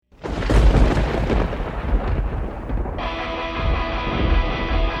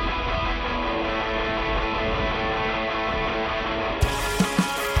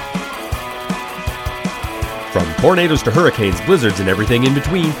tornadoes to hurricanes, blizzards, and everything in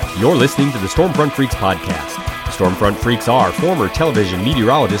between, you're listening to the Stormfront Freaks podcast. Stormfront Freaks are former television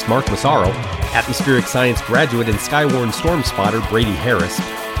meteorologist Mark Massaro, atmospheric science graduate and skywarn storm spotter Brady Harris,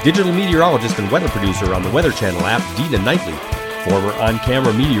 digital meteorologist and weather producer on the Weather Channel app Dina Knightley, former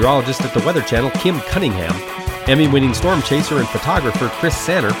on-camera meteorologist at the Weather Channel Kim Cunningham, Emmy-winning storm chaser and photographer Chris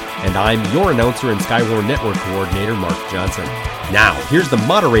Sanner, and I'm your announcer and Skywarn Network coordinator Mark Johnson. Now, here's the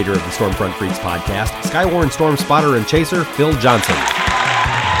moderator of the Stormfront Freaks podcast, Skywarn storm spotter and chaser Phil Johnson.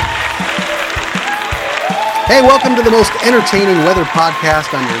 Hey, welcome to the most entertaining weather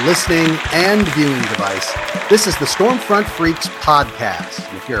podcast on your listening and viewing device. This is the Stormfront Freaks podcast.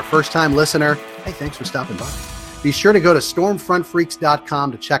 And if you're a first-time listener, hey, thanks for stopping by. Be sure to go to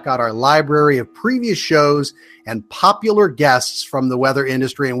stormfrontfreaks.com to check out our library of previous shows and popular guests from the weather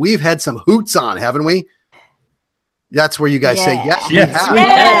industry. And we've had some hoots on, haven't we? That's where you guys say, yes, we have.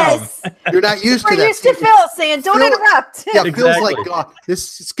 Yes. You're not used to that. We're used to Phil saying, don't interrupt. Yeah, Exactly. Phil's like, God,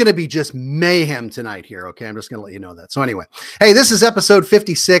 this is going to be just mayhem tonight here. Okay, I'm just going to let you know that. So anyway, hey, this is episode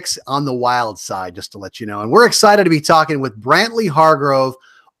 56 on the wild side, just to let you know. And we're excited to be talking with Brantley Hargrove,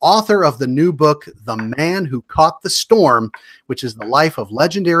 author of the new book, The Man Who Caught the Storm, which is the life of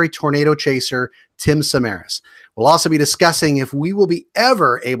legendary tornado chaser Tim Samaras. We'll also be discussing if we will be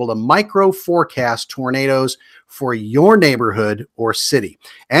ever able to micro forecast tornadoes for your neighborhood or city.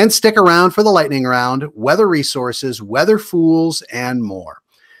 And stick around for the lightning round, weather resources, weather fools, and more.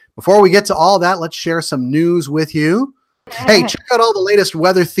 Before we get to all that, let's share some news with you. Hey, check out all the latest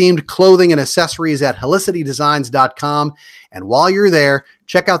weather-themed clothing and accessories at HelicityDesigns.com. And while you're there,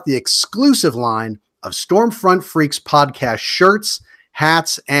 check out the exclusive line of Stormfront Freaks podcast shirts,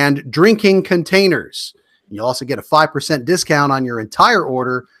 hats, and drinking containers. You'll also get a 5% discount on your entire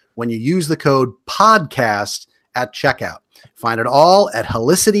order when you use the code PODCAST at checkout. Find it all at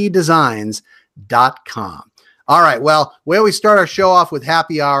HelicityDesigns.com. All right, well, we always start our show off with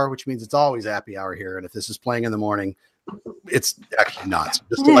happy hour, which means it's always happy hour here. And if this is playing in the morning, it's actually not. So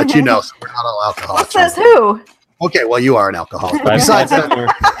just to let you know, so we're not all alcoholics. What says who? Okay, well, you are an alcoholic. But besides that,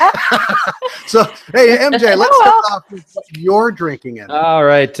 so, hey, MJ, let's start off with what you're drinking in. All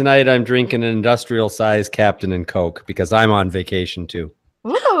right, tonight I'm drinking an industrial size Captain and Coke because I'm on vacation too.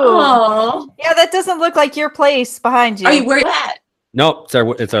 Ooh. Oh, Yeah, that doesn't look like your place behind you. are you where at? Nope,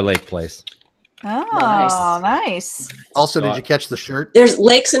 it's our lake place. Oh, nice. Also, did you catch the shirt? There's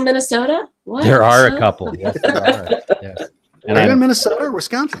lakes in Minnesota. What? There are a couple. Yes, there are. Yes. And Are you in I'm, Minnesota or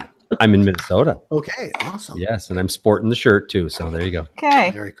Wisconsin? I'm in Minnesota. Okay, awesome. Yes, and I'm sporting the shirt too. So there you go. Okay.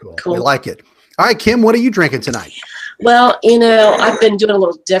 Very cool. Cool. We like it. All right, Kim, what are you drinking tonight? Well, you know, I've been doing a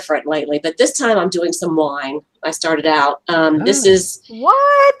little different lately, but this time I'm doing some wine. I started out. This is,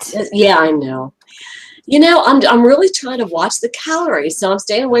 What? yeah, I know. You know, I'm really trying to watch the calories, so I'm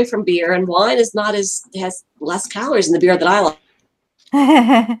staying away from beer. And wine is has less calories in the beer that I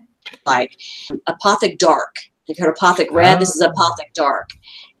like. Apothic Dark. You've heard Apothic Red. This is Apothic Dark,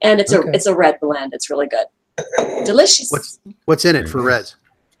 and it's a red blend. It's really good, delicious. What's in it for Reds?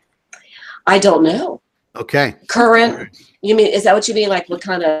 I don't know. Okay. Current. You mean, is that what you mean? Like what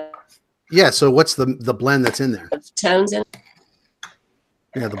kind of Yeah, so what's the blend that's in there? tones in?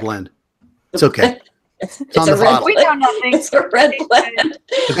 Yeah, the blend. It's okay. It's on a the red bottle. We know nothing. It's a red blend.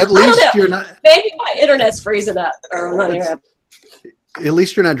 At least you're not Maybe my internet's freezing up. Or I'm not here. at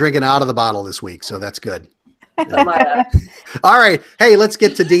least you're not drinking out of the bottle this week, so that's good. My, All right. Hey, let's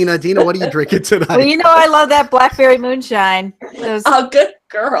get to Dina. Dina, what are you drinking tonight? Well, you know I love that blackberry moonshine. oh, good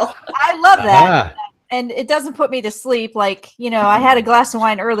girl. I love that. Ah, And it doesn't put me to sleep. Like, you know, I had a glass of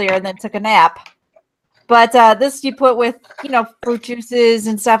wine earlier and then took a nap. But this you put with, you know, fruit juices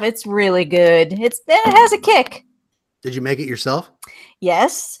and stuff. It's really good. It has a kick. Did you make it yourself?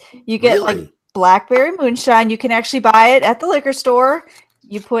 Yes. You get Really? like blackberry moonshine. You can actually buy it at the liquor store.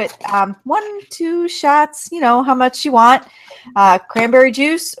 You put 1-2 shots, you know, how much you want. Cranberry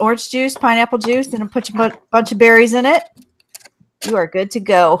juice, orange juice, pineapple juice, and put a bunch of berries in it. You are good to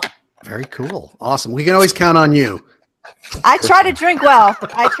go. Very cool. Awesome. We can always count on you I try to drink well.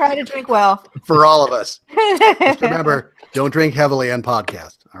 for all of us. Just remember, don't drink heavily on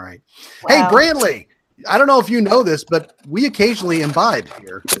podcast. All right. Hey, Wow. Brantley, I don't know if you know this, but we occasionally imbibe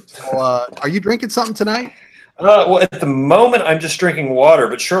here. So, are you drinking something tonight? Well, at the moment, I'm just drinking water.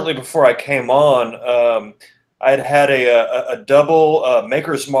 But shortly before I came on, I'd had a double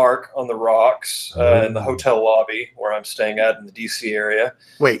Maker's Mark on the rocks in the hotel lobby where I'm staying at in the D.C. area.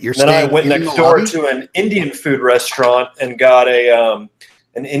 Wait, you're Then I staying went in next the door lobby? to an Indian food restaurant and got an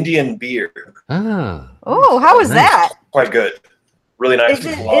Indian beer. ah. Oh, how was Nice. that? Quite good. Really nice. Is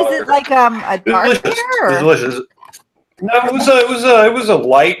it and water. like a dark It was delicious. beer? It was Or? delicious. No, it was a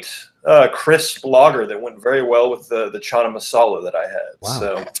light crisp lager that went very well with the chana masala that I had. Wow.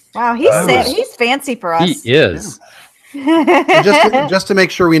 So Wow, he's fancy for us. He is. So just to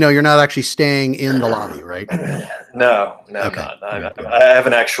make sure we know, you're not actually staying in the lobby, right? No, Okay. I'm not. I have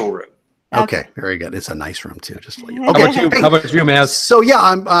an actual room. Okay, very good. It's a nice room too. Just to let you know. How about you? How about you, Maz? So yeah,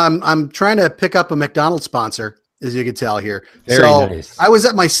 I'm trying to pick up a McDonald's sponsor, as you can tell here. Very so nice. I was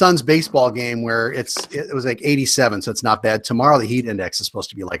at my son's baseball game where it was like 87, so it's not bad. Tomorrow the heat index is supposed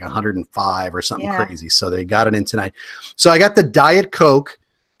to be like 105 or something crazy. So they got it in tonight. So I got the Diet Coke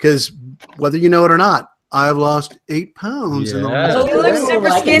because whether you know it or not, I've lost 8 pounds in the Yeah. last You look super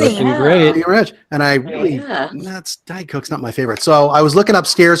skinny. Looking great. Pretty rich. And I really, that's Diet Coke's not my favorite. So I was looking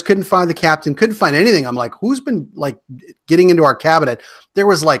upstairs, couldn't find the captain, couldn't find anything. I'm like, who's been like getting into our cabinet? There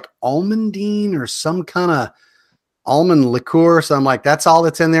was like almondine or some kind of almond liqueur. So I'm like, that's all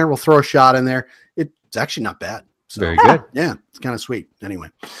that's in there. We'll throw a shot in there. It's actually not bad. So, Very good. yeah, it's kind of sweet. Anyway,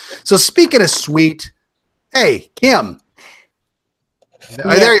 so speaking of sweet, hey, Kim.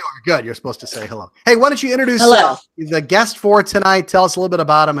 There you are. Good. You're supposed to say hello. Hey, why don't you introduce the guest for tonight? Tell us a little bit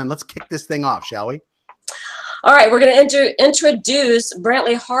about him, and let's kick this thing off, shall we? All right, we're going to introduce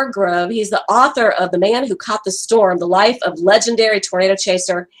Brantley Hargrove. He's the author of The Man Who Caught the Storm, The Life of Legendary Tornado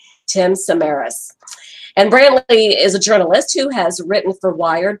Chaser Tim Samaras. And Brantley is a journalist who has written for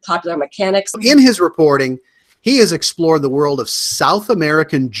Wired, Popular Mechanics. In his reporting, he has explored the world of South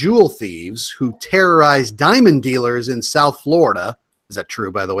American jewel thieves who terrorize diamond dealers in South Florida. Is that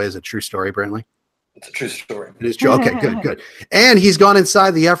true, by the way? Is it a true story, Brantley? It's a true story. It is true. Okay, good. And he's gone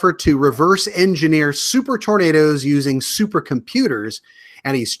inside the effort to reverse engineer super tornadoes using supercomputers.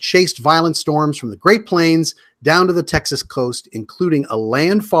 And he's chased violent storms from the Great Plains down to the Texas coast, including a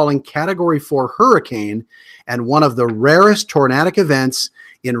landfalling Category 4 hurricane and one of the rarest tornadic events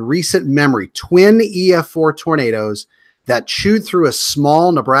in recent memory, twin EF4 tornadoes that chewed through a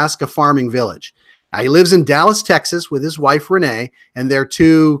small Nebraska farming village. Now, he lives in Dallas, Texas with his wife, Renee, and their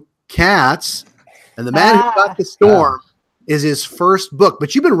 2 cats. And The Man Who Caught the Storm is his first book.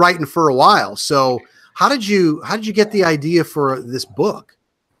 But you've been writing for a while. So how did you get the idea for this book?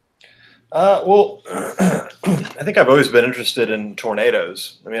 Well, I think I've always been interested in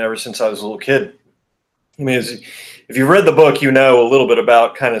tornadoes. I mean, ever since I was a little kid. I mean, if you've read the book, you know a little bit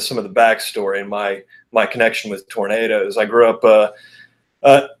about kind of some of the backstory and my connection with tornadoes. I grew up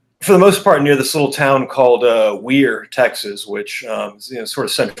for the most part near this little town called Weir, Texas, which is sort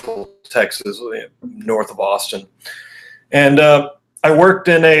of central Texas, north of Austin. And I worked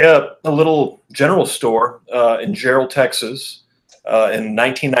in a little general store in Gerald, Texas in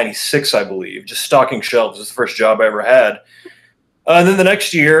 1996, I believe, just stocking shelves. It was the first job I ever had. And then the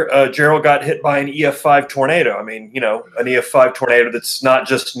next year, Gerald got hit by an EF5 tornado. I mean, an EF5 tornado that's not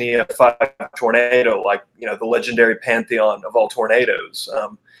just an EF5 tornado, like, the legendary pantheon of all tornadoes.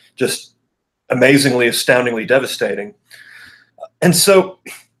 Just amazingly, astoundingly devastating. And so,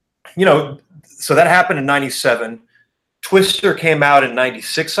 so that happened in 97. Twister came out in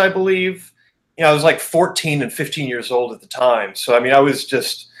 96, I believe. I was like 14 and 15 years old at the time. So, I mean,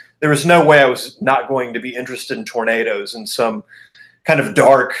 there was no way I was not going to be interested in tornadoes in some kind of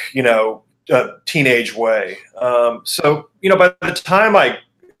dark, teenage way. So, by the time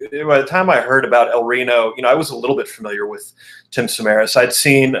I heard about El Reno, I was a little bit familiar with Tim Samaras. I'd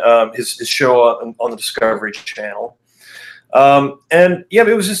seen his show on the Discovery Channel. And yeah,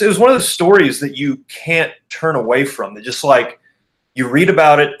 it was one of those stories that you can't turn away from. That just like you read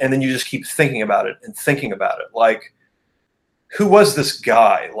about it and then you just keep thinking about it and thinking about it. Like, who was this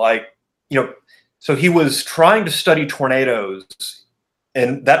guy? Like, so he was trying to study tornadoes,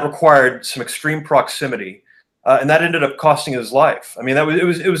 and that required some extreme proximity. And that ended up costing his life. I mean, it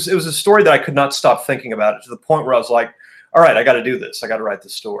was a story that I could not stop thinking about it, to the point where I was like, all right, I got to do this. I got to write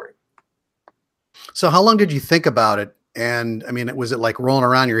this story. So how long did you think about it? And I mean, was it like rolling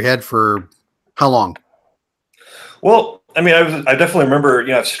around your head for how long? Well, I mean, I definitely remember,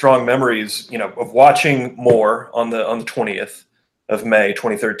 I have strong memories, of watching more on the 20th of May,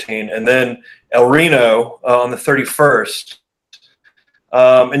 2013, and then El Reno on the 31st.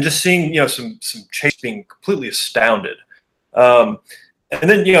 And just seeing, some chase being completely astounded. And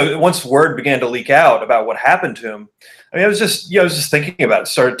then, once word began to leak out about what happened to him, I mean, I was just thinking about it.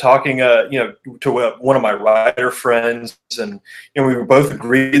 Started talking, to one of my writer friends, and we were both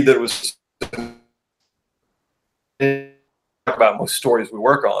agreed that it was talk about most stories we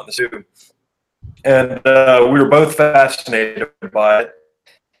work on too. And we were both fascinated by it.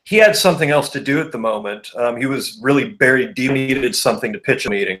 He had something else to do at the moment. He was really buried deep, needed something to pitch a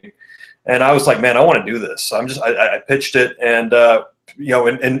meeting. And I was like, man, I want to do this. So I pitched it. And,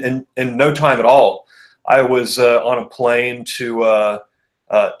 in no time at all, I was on a plane to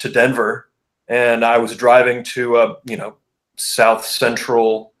to Denver, and I was driving to south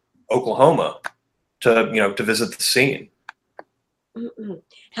central Oklahoma to visit the scene. Mm-mm.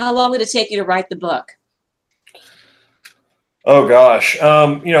 How long did it take you to write the book? Oh gosh,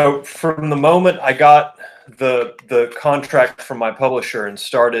 from the moment I got the contract from my publisher and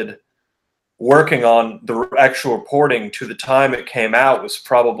started working on the actual reporting to the time it came out was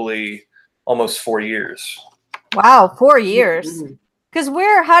probably almost 4 years. Wow, 4 years. Because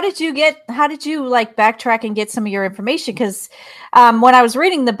how did you like backtrack and get some of your information? Because when I was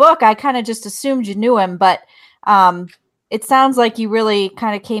reading the book, I kind of just assumed you knew him, but it sounds like you really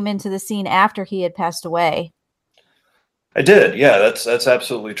kind of came into the scene after he had passed away. I did. Yeah, that's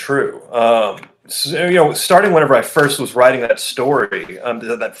absolutely true. Starting whenever I first was writing that story,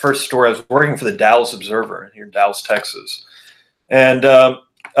 that first story, I was working for the Dallas Observer here in Dallas, Texas. And,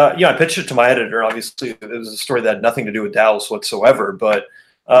 I pitched it to my editor. Obviously, it was a story that had nothing to do with Dallas whatsoever. But,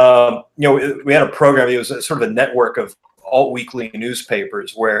 we had a program. It was sort of a network of alt weekly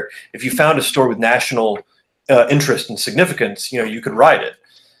newspapers where if you found a story with national interest and significance, you could write it.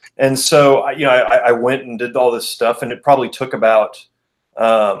 And so, I went and did all this stuff, and it probably took about,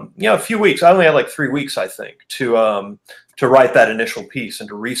 a few weeks. I only had like 3 weeks, I think, to write that initial piece and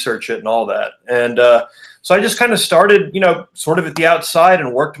to research it and all that. And so I just kind of started, sort of at the outside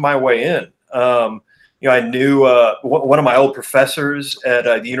and worked my way in. I knew one of my old professors at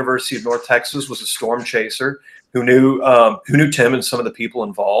the University of North Texas was a storm chaser who knew Tim and some of the people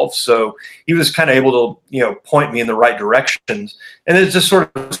involved. So he was kind of able to, point me in the right directions. And it's just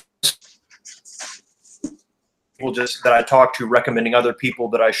sort of people just that I talked to recommending other people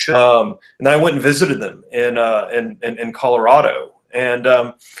that I should. And then I went and visited them in Colorado. And,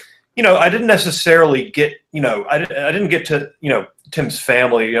 I didn't necessarily get, I didn't get to, Tim's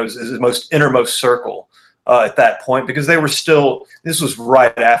family, his most innermost circle at that point, because they were still, this was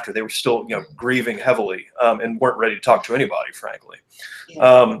right after, they were still, grieving heavily and weren't ready to talk to anybody, frankly.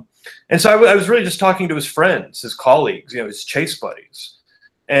 Yeah. And so I was really just talking to his friends, his colleagues, his chase buddies.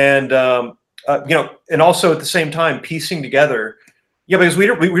 And, and also at the same time piecing together, because we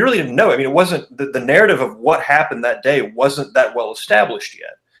really didn't know. I mean, it wasn't, the narrative of what happened that day wasn't that well established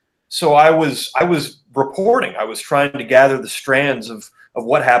yet. So I was reporting. I was trying to gather the strands of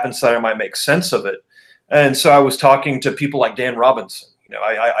what happened so that I might make sense of it. And so I was talking to people like Dan Robinson.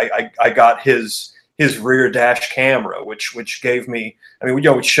 I got his rear dash camera, which gave me,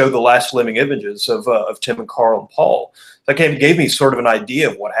 which showed the last living images of Tim and Carl and Paul. That gave me sort of an idea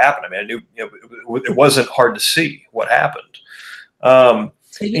of what happened. I knew it wasn't hard to see what happened. So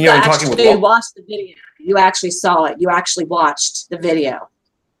you actually watched the video. You actually saw it. You actually watched the video.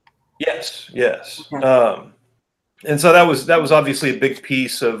 Yes. Okay. And so that was obviously a big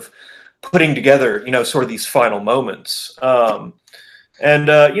piece of putting together, sort of these final moments. Also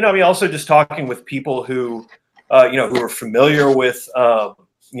just talking with people who were familiar with,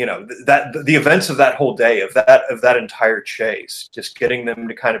 that the events of that whole day, of that entire chase, just getting them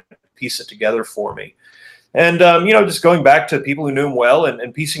to kind of piece it together for me. And, just going back to people who knew him well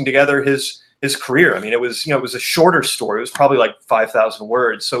and piecing together his career. It was a shorter story. It was probably like 5,000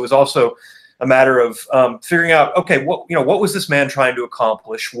 words. So it was also a matter of figuring out, okay, what was this man trying to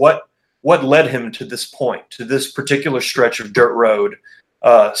accomplish? What led him to this point, to this particular stretch of dirt road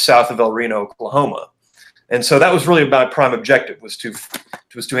south of El Reno, Oklahoma? And so that was really my prime objective, was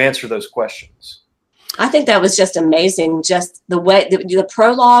to answer those questions. I think that was just amazing. Just the way the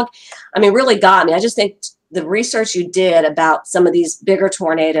prologue, really got me. I just think the research you did about some of these bigger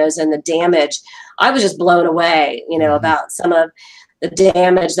tornadoes and the damage, I was just blown away, about some of the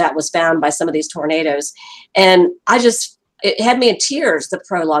damage that was found by some of these tornadoes. And it had me in tears, the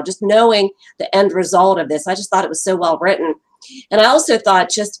prologue, just knowing the end result of this. I just thought it was so well written. And I also thought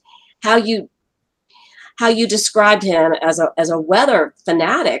just how you described him as a weather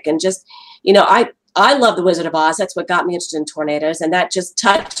fanatic, and just, I love The Wizard of Oz. That's what got me interested in tornadoes. And that just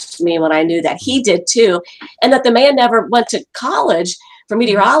touched me when I knew that he did too. And that the man never went to college for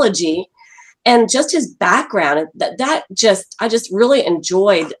meteorology, and just his background. I just really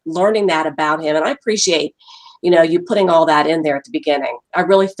enjoyed learning that about him. And I appreciate, you putting all that in there at the beginning. I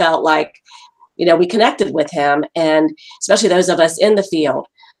really felt like, we connected with him, and especially those of us in the field,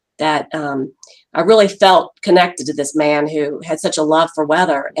 that I really felt connected to this man who had such a love for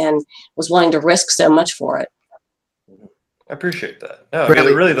weather and was willing to risk so much for it. I appreciate that. No,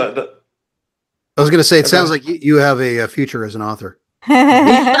 really, I was going to say, it sounds like you have a future as an author.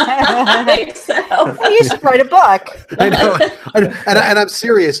 I think so. You should write a book. I know. And I'm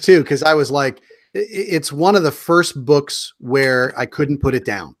serious too, because I was like, it's one of the first books where I couldn't put it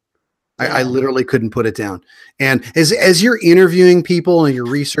down. I literally couldn't put it down. And as you're interviewing people and you're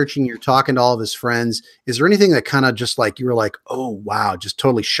researching, you're talking to all of his friends, is there anything that kind of just like, you were like, oh, wow, just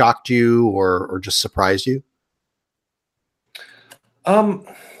totally shocked you or just surprised you?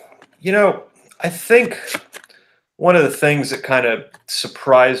 I think one of the things that kind of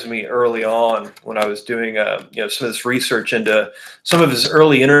surprised me early on when I was doing, some of this research into some of his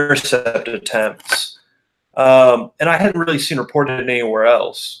early intercept attempts, and I hadn't really seen reported anywhere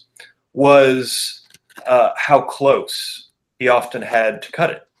else, was how close he often had to cut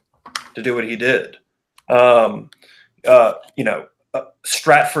it to do what he did.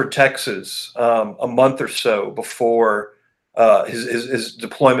 Stratford, Texas, a month or so before his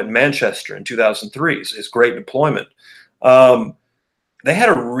deployment in Manchester in 2003, his great deployment. They had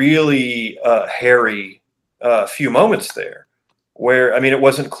a really hairy few moments there where, it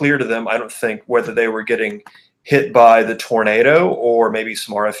wasn't clear to them, I don't think, whether they were getting hit by the tornado or maybe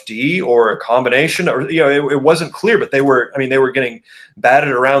some RFD or a combination, or, it wasn't clear, but they were getting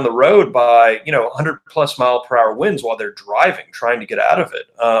batted around the road by, 100 plus mile per hour winds while they're driving, trying to get out of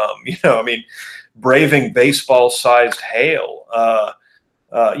it. Braving baseball sized hail,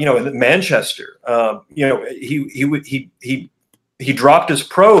 in Manchester, he dropped his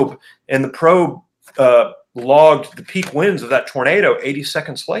probe and the probe logged the peak winds of that tornado 80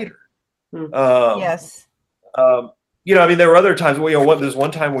 seconds later. Yes. There were other times where, there's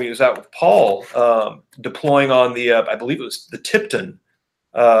one time we was out with Paul, deploying on the, I believe it was the Tipton,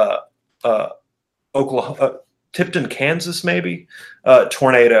 Oklahoma, Tipton, Kansas, maybe,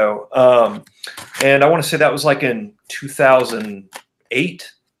 tornado. And I want to say that was like in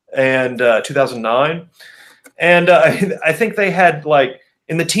 2008 and 2009. And I think they had like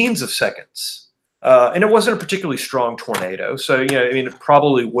in the teens of seconds. And it wasn't a particularly strong tornado. So, it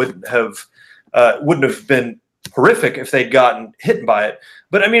probably wouldn't have been horrific if they'd gotten hit by it.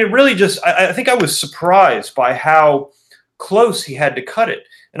 But it really just, I think I was surprised by how close he had to cut it.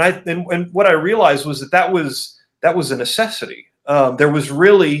 And what I realized was that was a necessity. There was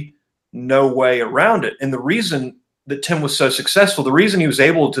really no way around it. And the reason that Tim was so successful, the reason he was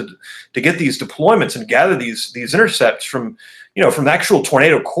able to get these deployments and gather these intercepts from actual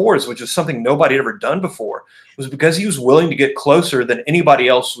tornado cores, which is something nobody had ever done before, was because he was willing to get closer than anybody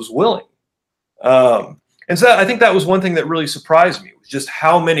else was willing. And so I think that was one thing that really surprised me, was just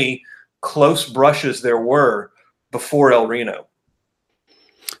how many close brushes there were before El Reno.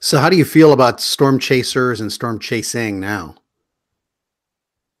 So how do you feel about storm chasers and storm chasing now?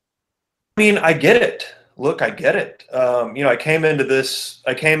 I get it. Look, I get it. I came into this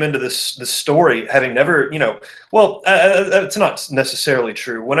story having never, it's not necessarily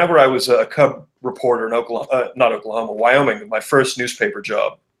true. Whenever I was a Cub reporter in Wyoming, my first newspaper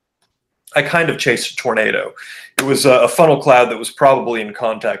job, I kind of chased a tornado. It was a funnel cloud that was probably in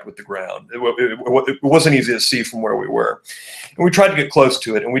contact with the ground. It wasn't easy to see from where we were. And we tried to get close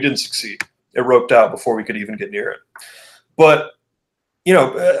to it, and we didn't succeed. It roped out before we could even get near it. But,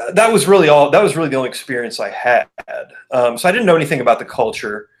 that was really the only experience I had. So I didn't know anything about the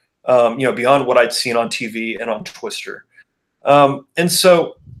culture, beyond what I'd seen on TV and on Twister. And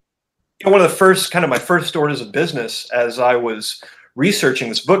so, one of the first, my first orders of business as I was researching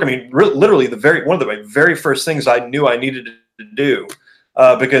this book, literally one of the very first things I knew I needed to do,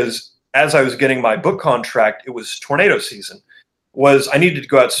 because as I was getting my book contract, it was tornado season, was I needed to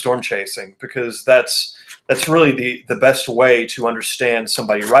go out storm chasing, because that's really the best way to understand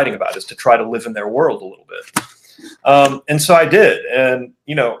somebody writing about it, is to try to live in their world a little bit. And so I did. And,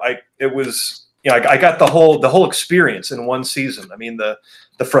 I got the whole experience in one season. The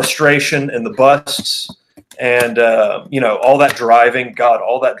frustration and the busts and, all that driving,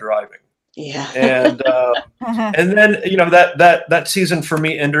 all that driving. Yeah. And, and then, that season for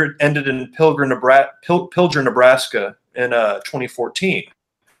me ended in Pilger, Nebraska in 2014.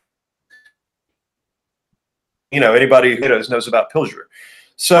 Anybody who knows about Pilger.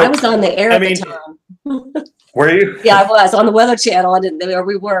 So I was on the air at the time. Were you? Yeah, I was on the Weather Channel. I didn't know where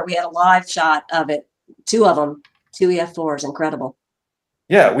we were. We had a live shot of it. 2 of them, 2 EF4s. Incredible.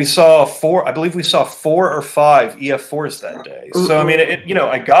 Yeah, we saw 4. I believe we saw 4 or 5 EF4s that day. So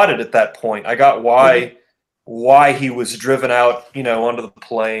I got it at that point. I got why he was driven out, onto the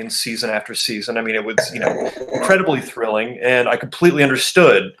plains season after season. It was, incredibly thrilling, and I completely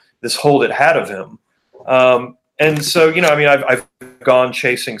understood this hold it had of him. And so, I've gone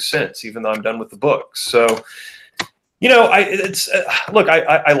chasing since, even though I'm done with the book. So, I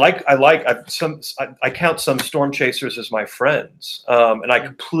count some storm chasers as my friends, and I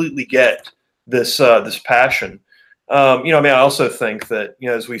completely get this passion. I also think that,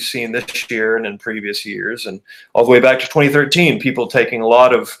 as we've seen this year and in previous years and all the way back to 2013, people taking a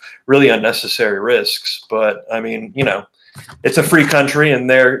lot of really unnecessary risks. But I mean, it's a free country and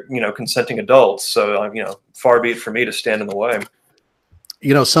they're, consenting adults. So, far be it for me to stand in the way.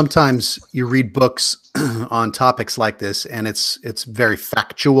 Sometimes you read books on topics like this and it's very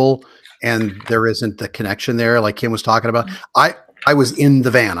factual and there isn't the connection there like Kim was talking about. I was in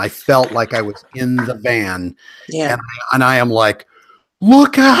the van. I felt like I was in the van. Yeah. And I am like,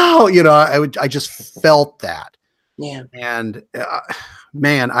 look out, I just felt that. Yeah. And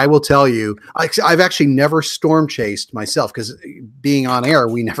man, I will tell you, I've actually never storm chased myself because being on air,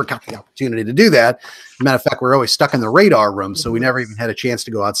 we never got the opportunity to do that. Matter of fact, we're always stuck in the radar room. So we never even had a chance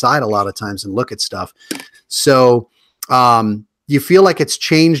to go outside a lot of times and look at stuff. So you feel like it's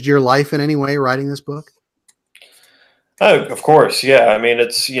changed your life in any way writing this book? Oh, of course. Yeah. I mean,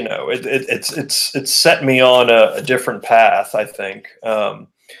 it's, it's set me on a different path, I think.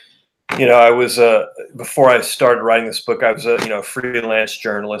 I was, before I started writing this book, I was a freelance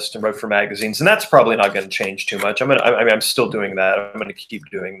journalist and wrote for magazines, and that's probably not going to change too much. I'm still doing that. I'm going to keep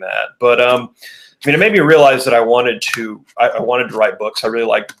doing that. But, it made me realize that I wanted to write books. I really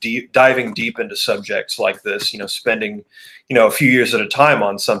like diving deep into subjects like this, spending, a few years at a time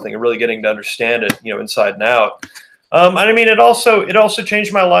on something and really getting to understand it, inside and out. It also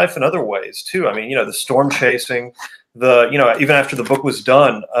changed my life in other ways too. The storm chasing, even after the book was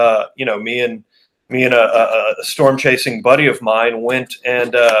done, me and a storm chasing buddy of mine went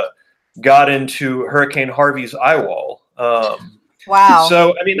and got into Hurricane Harvey's eye wall. Wow.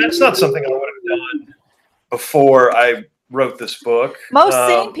 So, that's not something I would have done before I wrote this book. Most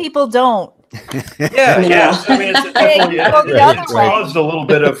sane people don't. Yeah. It's caused a little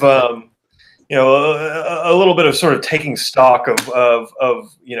bit of, a little bit of sort of taking stock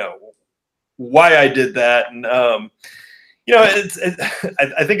of why I did that. And, I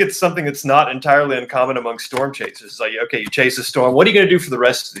think it's something that's not entirely uncommon among storm chasers. It's like, okay, you chase a storm. What are you going to do for the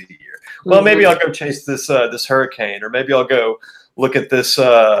rest of the year? Well, maybe I'll go chase this hurricane, or maybe I'll go look at this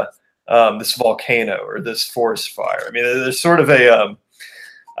this volcano or this forest fire. There's sort of a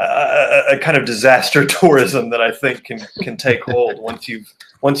kind of disaster tourism that I think can take hold once you've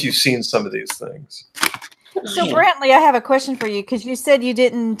seen some of these things. So Brantley, I have a question for you because you said you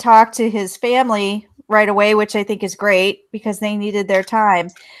didn't talk to his family right away, which I think is great because they needed their time.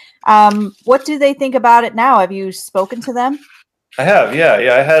 What do they think about it now? Have you spoken to them? I have, yeah.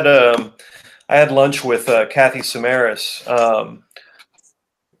 I had lunch with Kathy Samaras,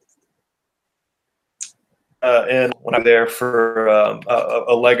 and when I was there for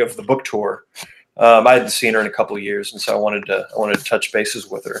a leg of the book tour, I hadn't seen her in a couple of years, and so I wanted to touch bases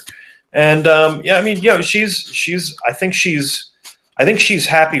with her. And I think she's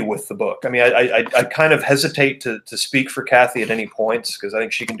happy with the book. I kind of hesitate to speak for Kathy at any points because I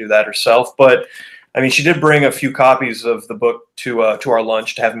think she can do that herself. But she did bring a few copies of the book to our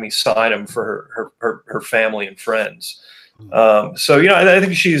lunch to have me sign them for her family and friends. I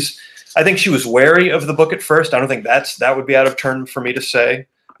think she was wary of the book at first. I don't think that would be out of turn for me to say,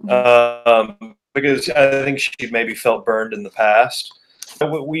 because I think she maybe felt burned in the past.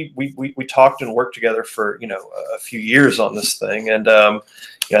 We talked and worked together for a few years on this thing, and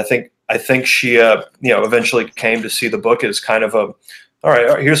I think she eventually came to see the book as kind of all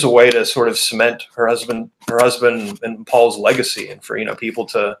right, here's a way to sort of cement her husband and Paul's legacy, and for people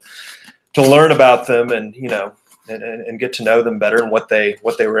to learn about them and and get to know them better and what they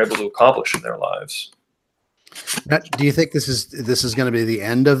were able to accomplish in their lives. Now, do you think this is going to be the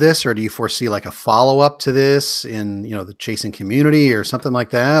end of this, or do you foresee like a follow up to this in the chasing community or something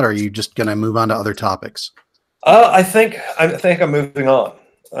like that? Or are you just going to move on to other topics? I think I'm moving on.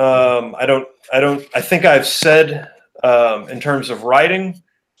 I think I've said in terms of writing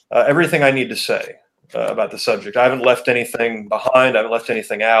everything I need to say about the subject. I haven't left anything behind. I haven't left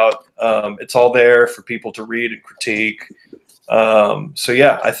anything out. It's all there for people to read and critique. So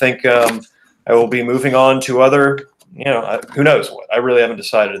yeah, I think I will be moving on to other, who knows what. I really haven't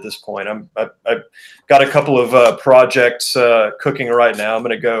decided at this point. I've got a couple of projects cooking right now. I'm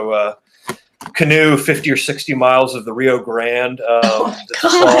going to go canoe 50 or 60 miles of the Rio Grande.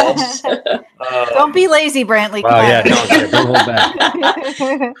 Don't be lazy, Brantley. Wow, yeah, don't hold back.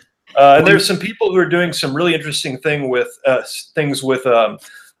 And there's some people who are doing some really interesting things with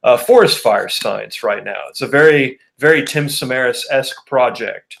forest fire science right now. It's a very, very Tim Samaras-esque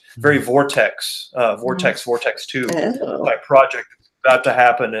project, very Vortex 2 type project that's about to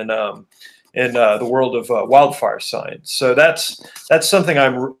happen in the world of wildfire science. So that's something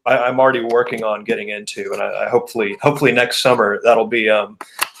I'm already working on getting into, and I hopefully next summer that'll be a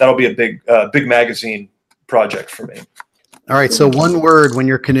big magazine project for me. All right. So one word when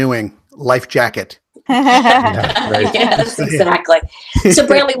you're canoeing: life jacket. Right. Yes, exactly. So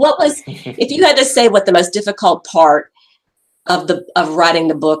Brantley, if you had to say what the most difficult part of writing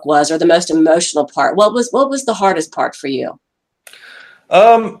the book was, or the most emotional part, what was the hardest part for you?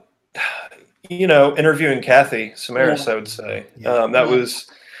 Interviewing Kathy Samaras, Yeah. I would say. That was,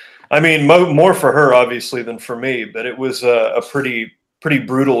 more for her, obviously, than for me, but it was a pretty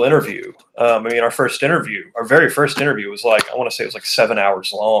brutal interview. Our very first interview was I want to say it was 7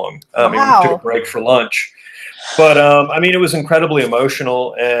 hours long. Wow. We took a break for lunch, but it was incredibly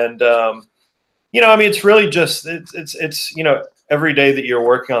emotional. And, it's really just, it's every day that you're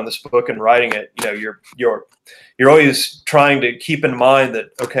working on this book and writing it, you're always trying to keep in mind that,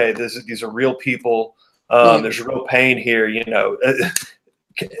 okay, these are real people. There's real pain here.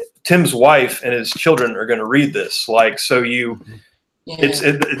 Tim's wife and his children are going to read this.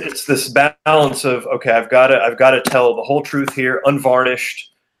 It's this balance of, okay, I've got to tell the whole truth here,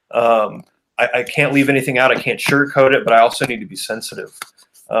 unvarnished. I can't leave anything out. I can't sugarcoat it, but I also need to be sensitive.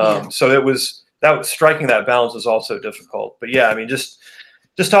 So striking that balance is also difficult. But yeah, just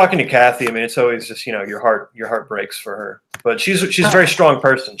talking to Kathy, it's always just, your heart breaks for her, but she's a very strong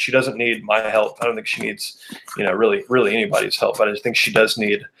person. She doesn't need my help. I don't think she needs, really anybody's help. I just think she does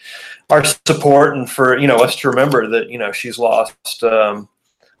need our support, and for, us to remember that, she's lost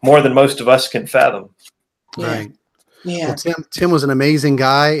more than most of us can fathom. Right. Yeah. Well, Tim was an amazing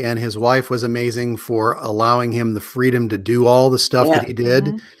guy, and his wife was amazing for allowing him the freedom to do all the stuff that he did.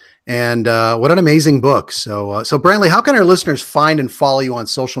 Mm-hmm. And what an amazing book. So Brantley, how can our listeners find and follow you on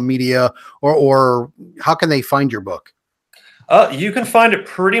social media, or how can they find your book? You can find it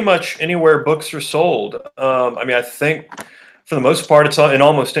pretty much anywhere books are sold. I think for the most part, it's in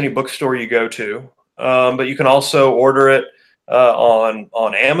almost any bookstore you go to. But you can also order it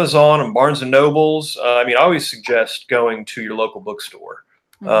on Amazon and Barnes and Nobles. I always suggest going to your local bookstore,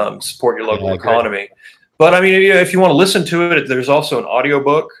 support your local economy. But if you want to listen to it, there's also an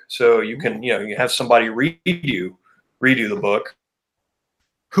audiobook, so you can, you have somebody read you the book.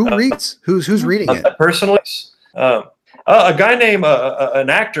 Who reads? Who's reading it? Personally, a guy named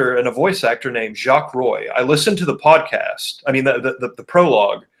an actor and a voice actor named Jacques Roy. I listened to the podcast. The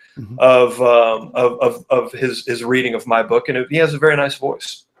prologue of his reading of my book, and he has a very nice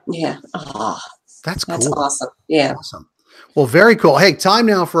voice. Yeah. That's cool. That's awesome. Yeah. Awesome. Well, very cool. Hey, time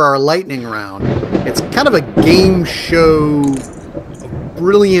now for our lightning round. It's kind of a game show of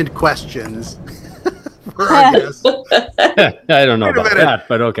brilliant questions for our guests. I don't know about that,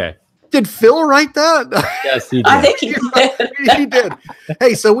 but okay. Did Phil write that? Yes, he did. I think he did. He did.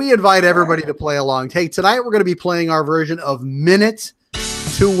 Hey, so we invite everybody to play along. Hey, tonight we're going to be playing our version of Minute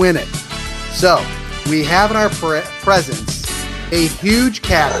to Win It. So we have in our presence a huge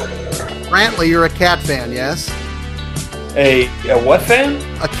cat. Brantley, you're a cat fan, yes? A what fan?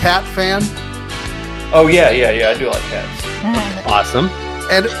 A cat fan? Oh yeah, I do like cats. Awesome.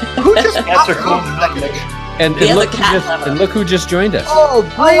 And who just Cats are cool. And look who just joined us. Oh,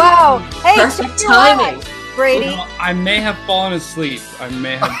 Oh wow! Hey, Perfect check your timing. eyes, Brady. Well, I may have fallen asleep. I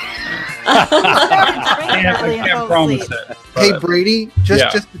may have. I I can't promise it. Hey but- Brady,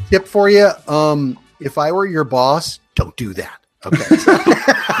 just a tip for you. If I were your boss, don't do that. Okay.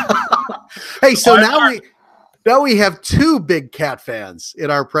 Hey, so now we have two big cat fans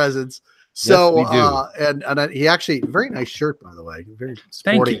in our presence. So Yes, we do. and he actually, very nice shirt, by the way, very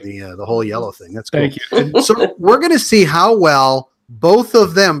sporting the whole yellow thing. That's cool. Thank you. So we're going to see how well both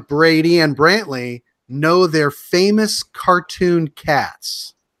of them, Brady and Brantley, know their famous cartoon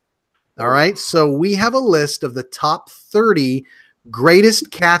cats. All right. So we have a list of the top 30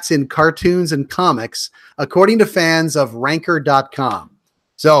 greatest cats in cartoons and comics, according to fans of ranker.com.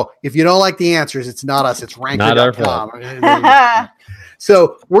 So if you don't like the answers, it's not us, it's ranker.com.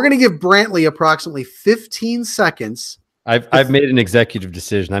 So we're going to give Brantley approximately 15 seconds. I've made an executive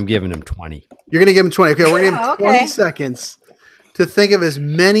decision. I'm giving him 20. You're going to give him 20. Okay, we're going to give him 20 Okay. seconds to think of as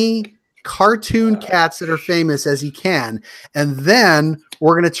many cartoon cats that are famous as he can. And then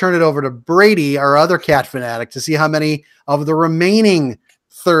we're going to turn it over to Brady, our other cat fanatic, to see how many of the remaining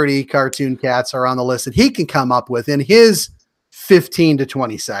 30 cartoon cats are on the list that he can come up with in his 15 to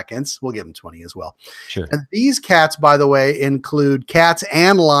 20 seconds. We'll give him 20 as well. Sure. And these cats, by the way, include cats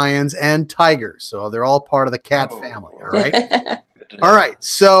and lions and tigers. So they're all part of the cat family. All right. All right.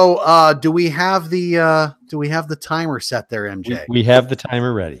 So do we have the timer set there, MJ? We have the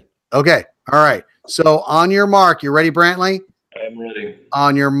timer ready. Okay. All right. So on your mark, you ready, Brantley? I'm ready.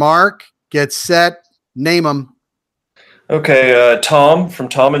 On your mark, get set, name them. Okay, Tom from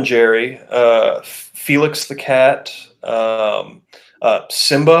Tom and Jerry, Felix the cat,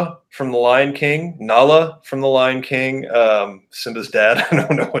 Simba from The Lion King, Nala from The Lion King, Simba's dad. I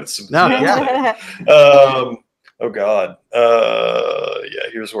don't know what it's. No, yeah. Oh God. Yeah.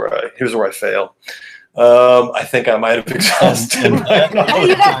 Here's where I fail. I think I might have exhausted. Oh,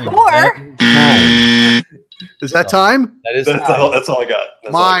 you got 4. Is that time? That's all I got.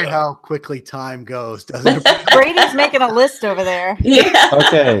 How quickly time goes, doesn't it? Brady's making a list over there. Yeah.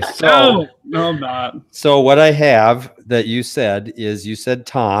 Okay, so No, I'm not. so what I have that you said is you said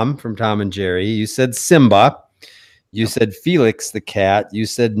Tom from Tom and Jerry. You said Simba. You said Felix the cat. You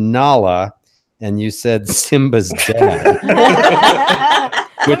said Nala, and you said Simba's dad,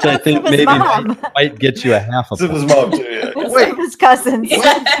 which I think Simba's maybe mom. might get you a half a Simba's point. mom too. Yeah. Wait. His cousins.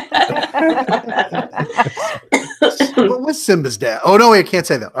 What was Simba's dad? Oh, no, I can't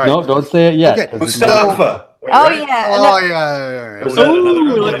say that. All right. No, don't say it yet. Okay. 'cause it's Mustafa. Oh, yeah. Oh, yeah. Was that another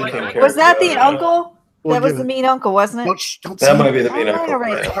Ooh, Lion King character? Was that the uncle? We'll That was give the it- mean uncle, wasn't it? Don't That say might it. be the mean All uncle.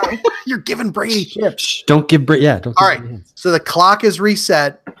 right, right. sorry. You're giving Brady chips. Shh, don't give Brady. Yeah, don't. All give right. Brady hints. So the clock is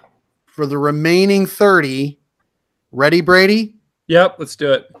reset for the remaining 30. Ready, Brady? Yep, let's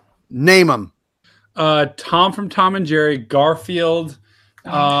do it. Name them. Tom from Tom and Jerry, Garfield.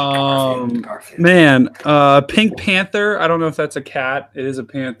 Garfield. Man, Pink Panther. I don't know if that's a cat. It is a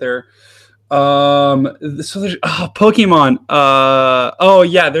panther. So there's Pokemon. Oh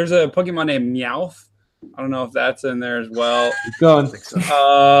yeah, there's a Pokemon named Meowth. I don't know if that's in there as well. Keep going.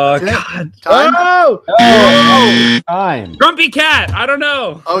 God. Time? Oh, Time. Grumpy Cat. I don't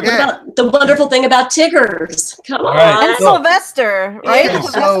know. What Okay. about the wonderful thing about Tiggers? Come on. right. And Sylvester, right? Okay,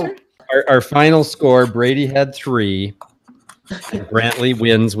 Sylvester? so Our final score: Brady had 3. And Brantley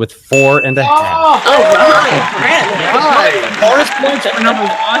wins with 4.5. All right, Brandon. Bonus points for number 1.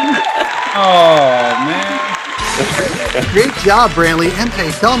 Oh man. great job, Brantley.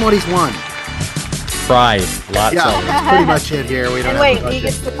 MK, tell him what he's won. Pride. Lots Yeah, of it. that's pretty much it here. We don't And have wait, to touch he it.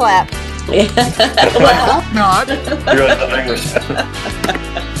 gets the clap. I hope not. You're at the English.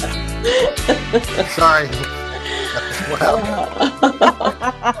 Sorry.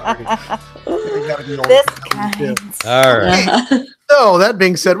 We gotta be old. This kind. All right. So that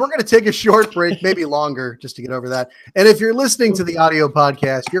being said, we're going to take a short break, maybe longer, just to get over that. And if you're listening to the audio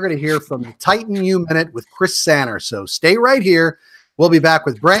podcast, you're going to hear from the Titan U Minute with Chris Sanner. So stay right here. We'll be back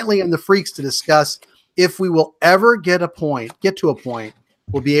with Brantley and the Freaks to discuss if we will ever get to a point,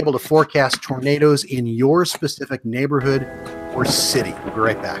 we'll be able to forecast tornadoes in your specific neighborhood or city. We'll be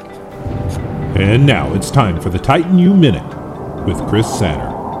right back. And now it's time for the Titan U Minute with Chris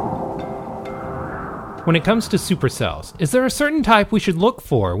Sanner. When it comes to supercells, is there a certain type we should look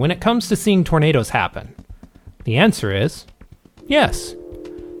for when it comes to seeing tornadoes happen? The answer is yes.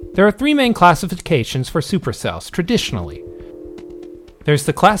 There are 3 main classifications for supercells traditionally. There's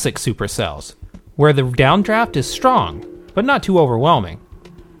the classic supercells, where the downdraft is strong, but not too overwhelming.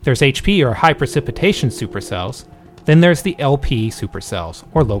 There's HP or high precipitation supercells. Then there's the LP supercells,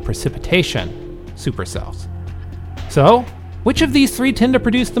 or low precipitation supercells. So, which of these 3 tend to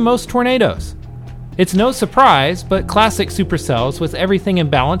produce the most tornadoes? It's no surprise, but classic supercells with everything in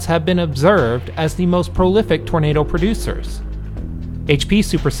balance have been observed as the most prolific tornado producers. HP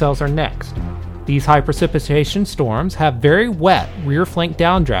supercells are next. These high precipitation storms have very wet rear flank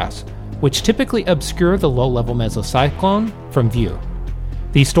downdrafts, which typically obscure the low-level mesocyclone from view.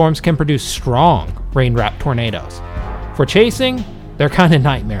 These storms can produce strong rain-wrapped tornadoes. For chasing, they're kind of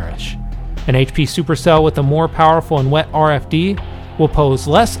nightmarish. An HP supercell with a more powerful and wet RFD will pose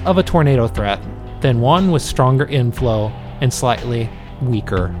less of a tornado threat than one with stronger inflow and slightly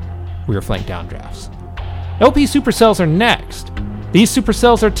weaker rear flank downdrafts. LP supercells are next. These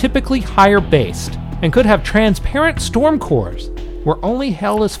supercells are typically higher based and could have transparent storm cores where only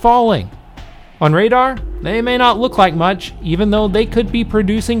hell is falling. On radar, they may not look like much, even though they could be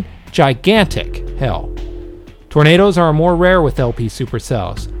producing gigantic hell. Tornadoes are more rare with LP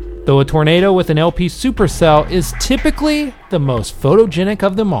supercells, though a tornado with an LP supercell is typically the most photogenic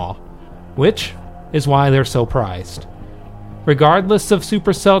of them all, which is why they're so prized. Regardless of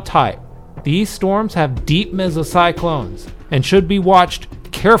supercell type, these storms have deep mesocyclones and should be watched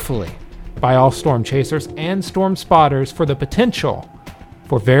carefully by all storm chasers and storm spotters for the potential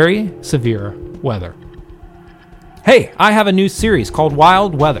for very severe weather. Hey, I have a new series called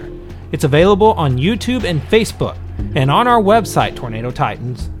Wild Weather. It's available on YouTube and Facebook and on our website,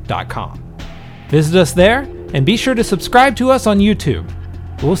 tornadotitans.com. Visit us there and be sure to subscribe to us on YouTube.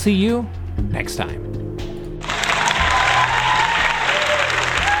 We'll see you next time.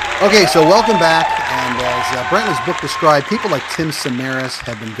 Okay, so welcome back. And as Brantley's book described, people like Tim Samaras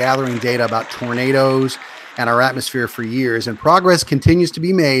have been gathering data about tornadoes and our atmosphere for years, and progress continues to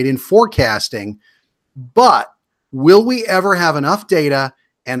be made in forecasting. But will we ever have enough data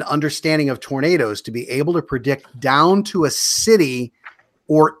and understanding of tornadoes to be able to predict down to a city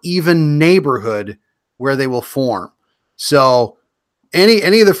or even neighborhood where they will form. So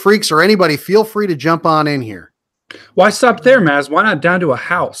any of the freaks or anybody, feel free to jump on in here. Why stop there, Maz? Why not down to a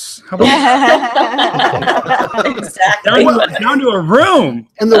house? How about Exactly. down to a room?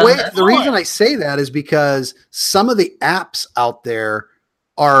 And the reason I say that is because some of the apps out there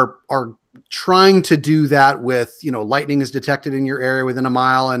are trying to do that with, lightning is detected in your area within a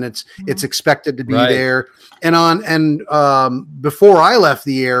mile and it's expected to be there. And before I left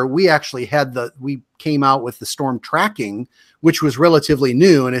the air, we actually we came out with the storm tracking, which was relatively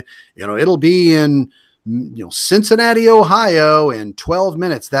new, and it'll be in Cincinnati, Ohio in 12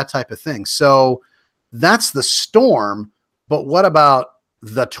 minutes, that type of thing. So that's the storm. But what about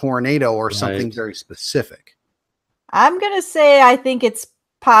the tornado or something very specific? I'm going to say I think it's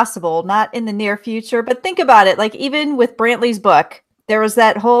possible, not in the near future, but think about it. Like even with Brantley's book, there was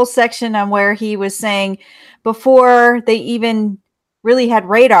that whole section on where he was saying before they even really had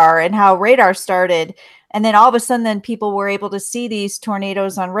radar and how radar started. And then all of a sudden, then people were able to see these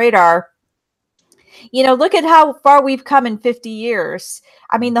tornadoes on radar. Look at how far we've come in 50 years.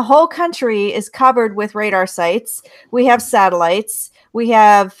 I mean, the whole country is covered with radar sites. We have satellites. We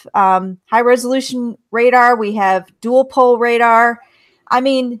have high resolution radar. We have dual pole radar. I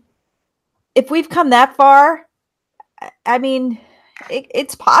mean, if we've come that far, I mean,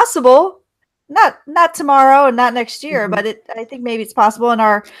 it's possible. Not tomorrow and not next year, but I think maybe it's possible. And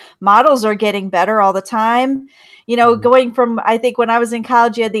our models are getting better all the time. Going from, I think when I was in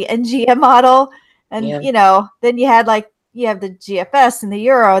college, you had the NGM model. And, then you have the GFS and the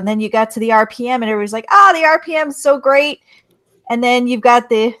Euro, and then you got to the RPM and everybody's like, the RPM is so great. And then you've got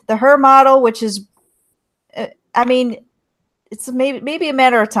the HER model, which is, it's maybe a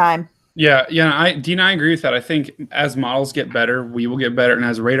matter of time. Yeah. Dean, I agree with that. I think as models get better, we will get better. And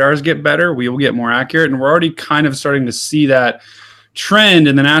as radars get better, we will get more accurate. And we're already kind of starting to see that trend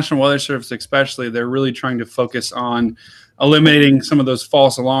in the National Weather Service, especially. They're really trying to focus on eliminating some of those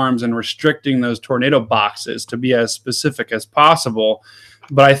false alarms and restricting those tornado boxes to be as specific as possible.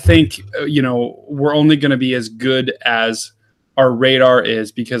 But I think, we're only going to be as good as our radar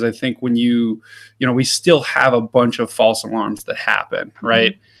is, because I think when we still have a bunch of false alarms that happen,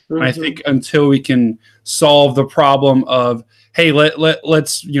 right? Mm-hmm. And I think until we can solve the problem of, hey,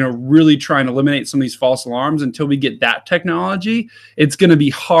 let's really try and eliminate some of these false alarms, until we get that technology, it's going to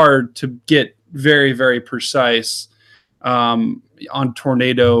be hard to get very, very precise on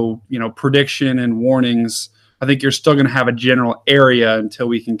tornado, prediction and warnings. I think you're still going to have a general area until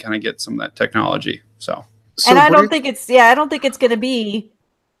we can kind of get some of that technology. So and I don't think it's going to be,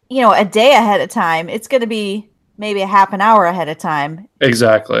 a day ahead of time. It's going to be maybe a half an hour ahead of time.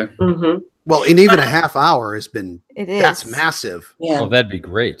 Exactly. Mm-hmm. Well, and even a half hour that's massive. Yeah. Oh, that'd be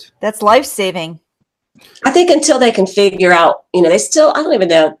great. That's life-saving. I think until they can figure out, I don't even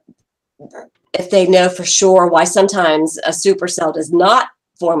know if they know for sure why sometimes a supercell does not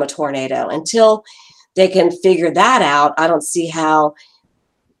form a tornado. Until they can figure that out, I don't see how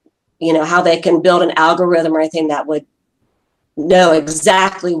they can build an algorithm or anything that would know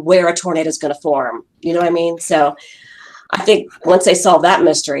exactly where a tornado is going to form. You know what I mean? So I think once they solve that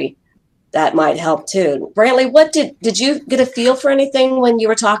mystery, that might help too. Brantley, what did you get a feel for anything when you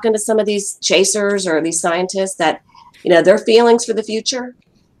were talking to some of these chasers or these scientists that, their feelings for the future?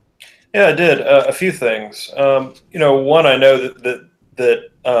 Yeah, I did a few things. One, I know that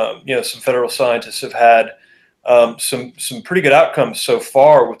some federal scientists have had some pretty good outcomes so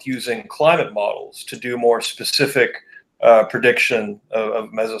far with using climate models to do more specific prediction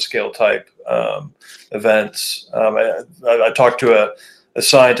of mesoscale type events. I talked to a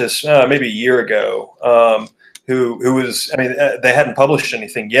scientist maybe a year ago who was, they hadn't published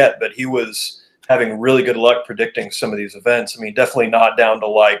anything yet, but he was having really good luck predicting some of these events. Definitely not down to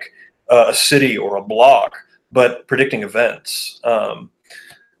like a city or a block, but predicting events. I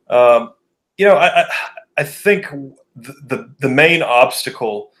think the main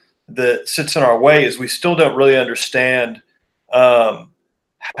obstacle that sits in our way is we still don't really understand how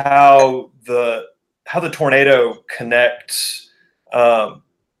the tornado connects, how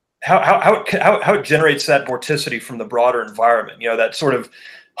it generates that vorticity from the broader environment. That sort of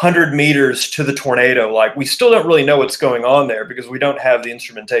 100 meters to the tornado, like we still don't really know what's going on there because we don't have the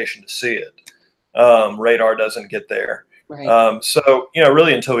instrumentation to see it. Radar doesn't get there. Right. So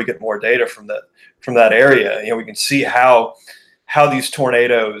really until we get more data from that area, we can see how these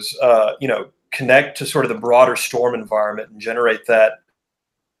tornadoes, connect to sort of the broader storm environment and generate that.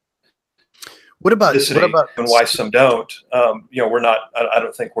 What about and why some don't? We're not. I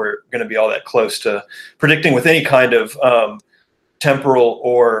don't think we're going to be all that close to predicting with any kind of temporal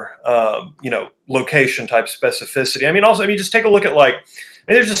or location type specificity. I mean, also, just take a look at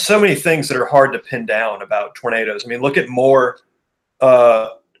there's just so many things that are hard to pin down about tornadoes. I mean, look at Moore,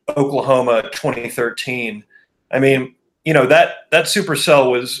 Oklahoma, 2013. I mean, that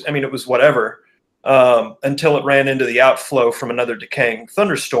supercell was, it was whatever until it ran into the outflow from another decaying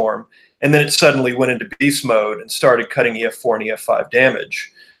thunderstorm, and then it suddenly went into beast mode and started cutting EF4 and EF5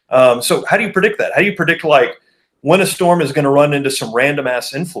 damage. So how do you predict that? How do you predict when a storm is going to run into some random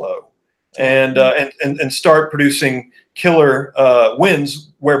ass inflow and start producing killer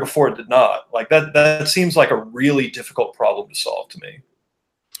winds where before it did not? That seems like a really difficult problem to solve to me.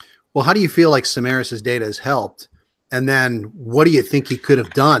 Well, how do you feel like Samaras' data has helped? And then what do you think he could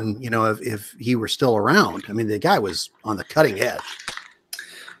have done, if he were still around? I mean, the guy was on the cutting edge.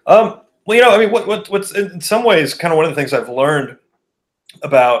 What's in some ways kind of one of the things I've learned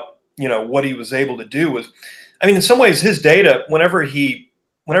about, what he was able to do was, in some ways his data, whenever he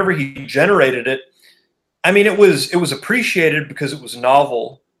generated it, it was appreciated because it was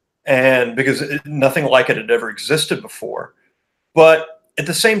novel and because nothing like it had ever existed before. But at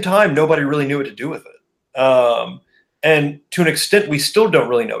the same time, nobody really knew what to do with it. And to an extent, we still don't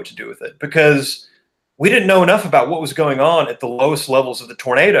really know what to do with it because we didn't know enough about what was going on at the lowest levels of the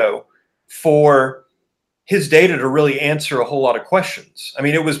tornado for his data to really answer a whole lot of questions.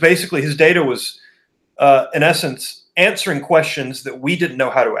 It was basically, his data was, in essence, answering questions that we didn't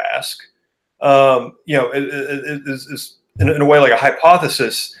know how to ask. It is in a way like a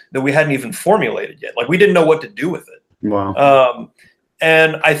hypothesis that we hadn't even formulated yet. We didn't know what to do with it. Wow.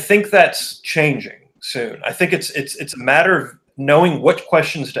 And I think that's changing soon. I think it's a matter of knowing what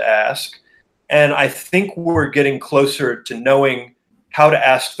questions to ask. And I think we're getting closer to knowing how to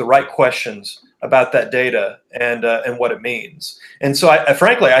ask the right questions about that data and what it means. And so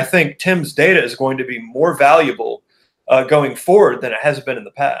I think Tim's data is going to be more valuable going forward than it has been in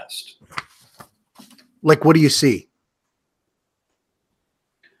the past. What do you see?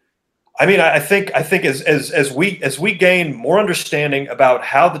 I think as we gain more understanding about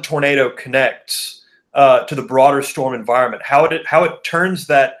how the tornado connects to the broader storm environment, how it turns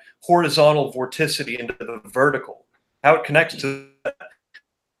that horizontal vorticity into the vertical, how it connects to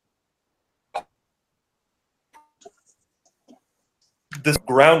this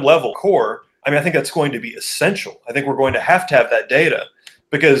ground level core. I think that's going to be essential. I think we're going to have that data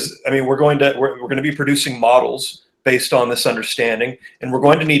because we're going to be producing models based on this understanding, and we're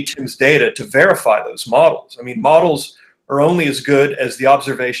going to need Tim's data to verify those models. Models are only as good as the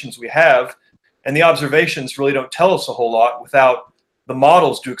observations we have, and the observations really don't tell us a whole lot without the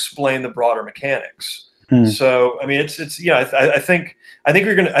models to explain the broader mechanics. So I think in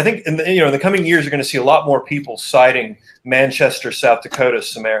the coming years you're going to see a lot more people citing Manchester, South Dakota,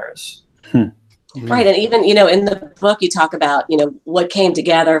 Samaras. Right. And even, in the book, you talk about, what came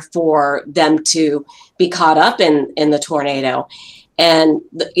together for them to be caught up in the tornado. And,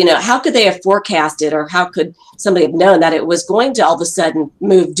 how could they have forecasted, or how could somebody have known that it was going to all of a sudden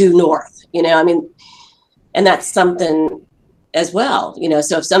move due north? And that's something as well.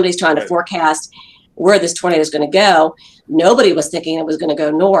 So if somebody's trying to forecast where this tornado is going to go, nobody was thinking it was going to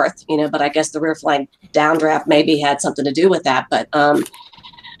go north, but I guess the rear flank downdraft maybe had something to do with that. But,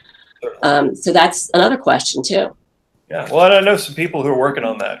 so that's another question too. Yeah, well, and I know some people who are working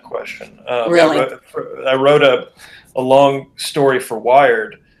on that question. Really? I wrote a long story for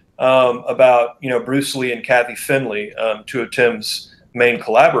Wired about Bruce Lee and Kathy Finley, two of Tim's main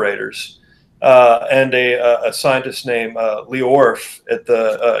collaborators, and a scientist named Lee Orff at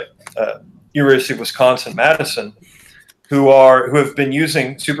the University of Wisconsin-Madison, who have been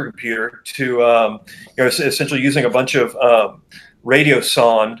using supercomputer to essentially using a bunch of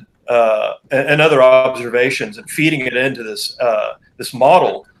radiosonde and other observations and feeding it into this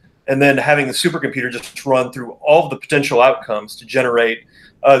model, and then having the supercomputer just run through all of the potential outcomes to generate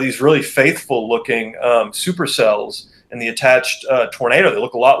these really faithful looking supercells in the attached tornado that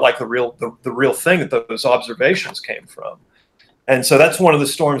look a lot like the real thing that those observations came from. And so that's one of the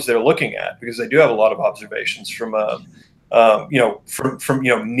storms they're looking at, because they do have a lot of observations from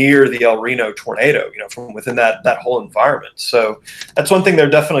near the El Reno tornado, from within that whole environment. So that's one thing they're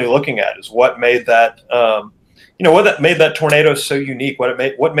definitely looking at, is what made that, what made that tornado so unique, what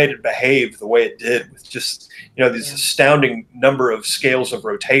made it behave the way it did, with just, this astounding number of scales of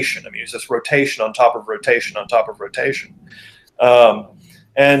rotation. It's just rotation on top of rotation on top of rotation.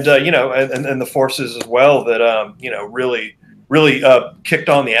 And the forces as well that, really kicked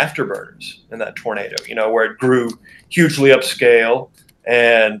on the afterburners in that tornado, where it grew hugely upscale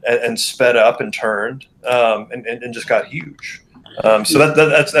and sped up and turned and just got huge. So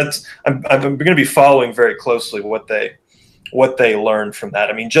that's I'm going to be following very closely what they what they learned from that.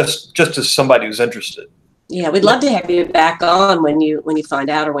 I mean, just as somebody who's interested. Yeah, we'd love to have you back on when you find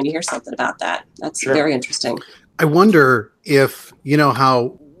out or when you hear something about that. That's very interesting. I wonder if, you know,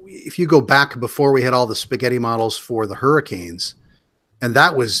 how if you go back before we had all the spaghetti models for the hurricanes, and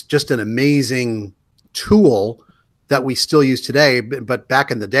that was just an amazing tool that we still use today. But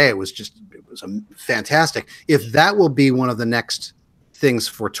back in the day, it was fantastic. If that will be one of the next things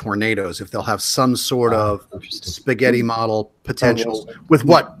for tornadoes, if they'll have some sort of spaghetti model potential with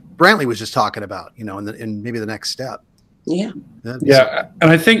what Brantley was just talking about, you know, and maybe the next step. Yeah. Yeah.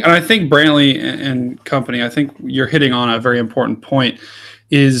 And I think Brantley and company, I think you're hitting on a very important point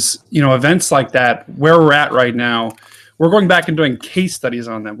is, you know, events like that, where we're at right now, we're going back and doing case studies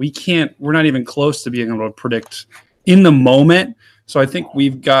on them. We're not even close to being able to predict in the moment. So I think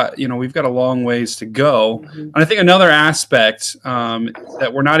we've got a long ways to go. Mm-hmm. And I think another aspect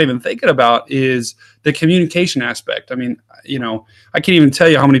that we're not even thinking about is the communication aspect. I mean, you know, I can't even tell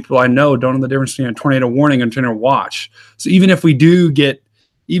you how many people I know don't know the difference between a tornado warning and a tornado watch. So even if we do get,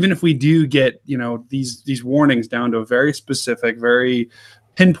 you know, these warnings down to a very specific, very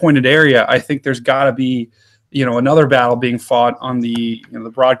pinpointed area, I think there's got to be, you know, another battle being fought on the, you know, the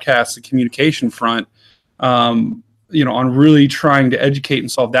broadcast, the communication front. You know, on really trying to educate and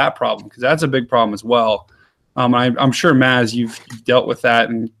solve that problem, because that's a big problem as well. I'm sure, Maz, you've dealt with that,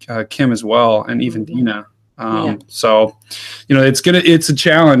 and Kim as well, and even Dina. So, you know, it's a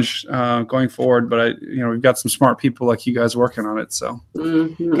challenge going forward. But we've got some smart people like you guys working on it. So,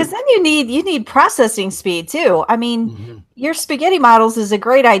 because then you need processing speed too. I mean, your spaghetti models is a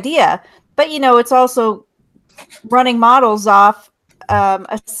great idea, but you know, it's also running models off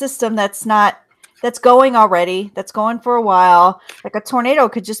a system that's going already, that's going for a while. Like a tornado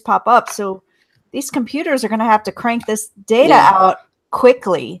could just pop up. So these computers are going to have to crank this data out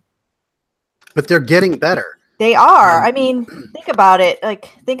quickly. But they're getting better. They are. I mean, think about it. Like,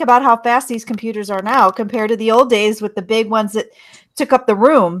 think about how fast these computers are now compared to the old days with the big ones that took up the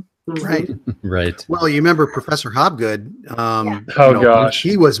room. Right. Right. Well, you remember Professor Hobgood. Gosh.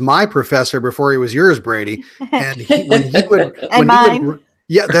 He was my professor before he was yours, Brady. And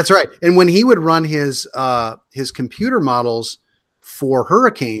yeah, that's right. And when he would run his computer models for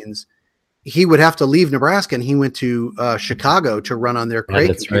hurricanes, he would have to leave Nebraska, and he went to Chicago to run on their Cray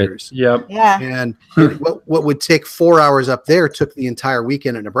computers. Right. Yep. Yeah. And what would take 4 hours up there took the entire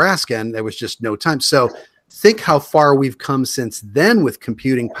weekend in Nebraska, and there was just no time. So think how far we've come since then with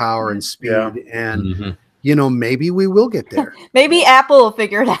computing power and speed. Yeah. And you know, maybe we will get there. Maybe Apple will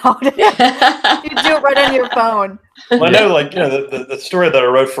figure it out. You do it right on your phone. Well, I know, like, you know, the story that I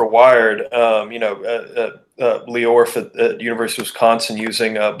wrote for Wired, Lee Orff at University of Wisconsin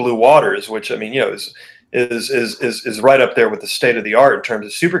using Blue Waters, which, I mean, you know, is right up there with the state of the art in terms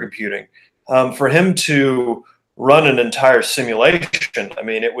of supercomputing. For him to run an entire simulation, I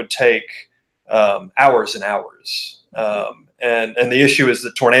mean, it would take hours and hours. And the issue is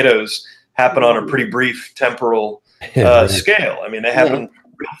that tornadoes happen on a pretty brief temporal scale. I mean, they happen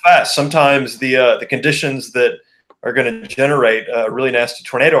real fast. Sometimes the conditions that are going to generate a really nasty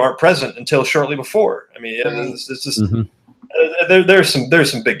tornado aren't present until shortly before. I mean, it's just there's some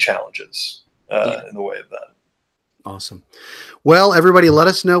big challenges in the way of that. Awesome. Well, everybody, let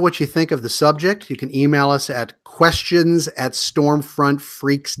us know what you think of the subject. You can email us at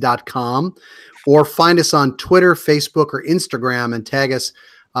questions@stormfrontfreaks.com or find us on Twitter, Facebook, or Instagram and tag us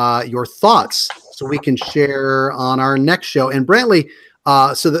your thoughts so we can share on our next show. And Brantley,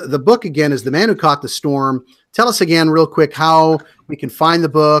 so the book again is The Man Who Caught the Storm. Tell us again real quick how we can find the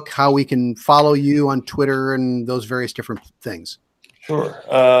book, how we can follow you on Twitter and those various different things. Sure.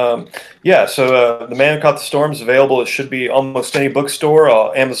 So The Man Who Caught the Storm is available. It should be almost any bookstore,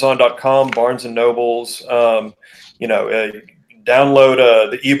 Amazon.com, Barnes & Nobles. Download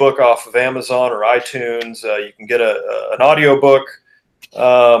the ebook off of Amazon or iTunes. You can get an audiobook.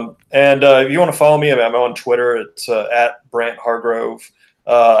 And if you want to follow me, I'm on Twitter. It's at Brant Hargrove.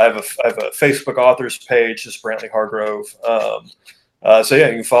 I have a Facebook authors page, just Brantley Hargrove. You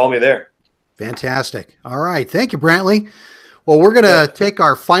can follow me there. Fantastic. All right. Thank you, Brantley. Well, we're going to take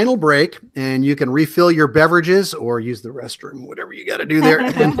our final break, and you can refill your beverages or use the restroom, whatever you got to do there.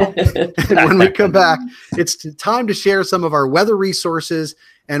 And when we come back, it's time to share some of our weather resources,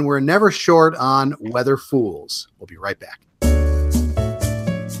 and we're never short on weather fools. We'll be right back.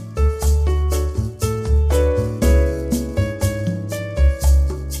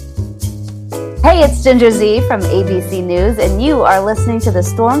 Hey, it's Ginger Z from ABC News, and you are listening to the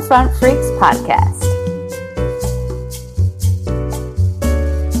Stormfront Freaks podcast.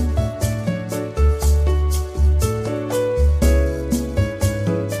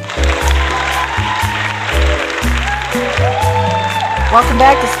 Welcome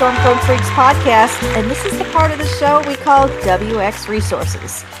back to Stormfront Freaks podcast, and this is the part of the show we call WX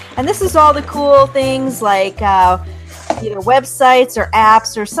Resources. And this is all the cool things like either websites or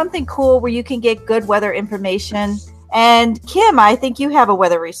apps or something cool where you can get good weather information. And Kim, I think you have a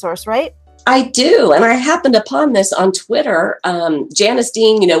weather resource, right? I do, and I happened upon this on Twitter. Janice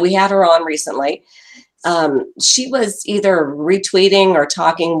Dean, we had her on recently. She was either retweeting or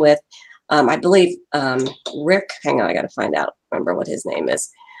talking with, I believe, Rick. Hang on, I got to remember what his name is.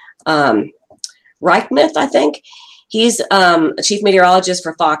 Reichmuth, I think. He's a chief meteorologist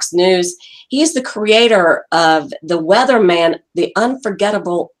for Fox News. He's the creator of the Weatherman, the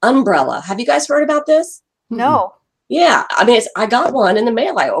Unforgettable Umbrella. Have you guys heard about this? No. Yeah, I mean, I got one in the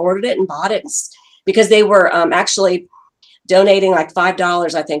mail. I ordered it and bought it because they were actually donating like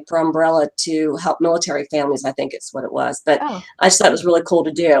 $5, I think, per umbrella to help military families. I think it's what it was. But I just thought it was really cool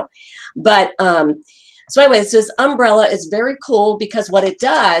to do. But so anyway, this umbrella is very cool because what it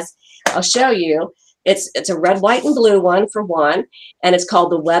does, I'll show you. It's a red, white, and blue one for one, and it's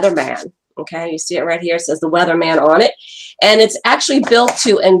called the Weatherman. Okay, you see it right here. It says the Weatherman on it. And it's actually built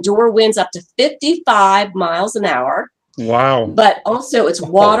to endure winds up to 55 miles an hour. Wow. But also it's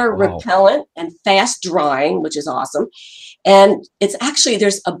water repellent and fast drying, which is awesome. And it's actually,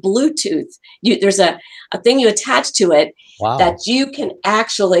 there's a Bluetooth. There's a thing you attach to it that you can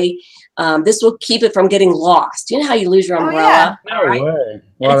actually, this will keep it from getting lost. You know how you lose your umbrella? No way.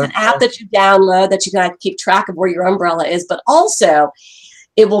 Well, it's an app that you download that you got to keep track of where your umbrella is, but also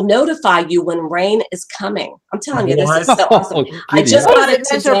it will notify you when rain is coming. I'm telling you, this is so awesome. I just got it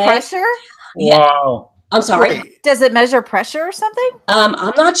today. Measure pressure? Yeah. Wow. I'm sorry. Does it measure pressure or something?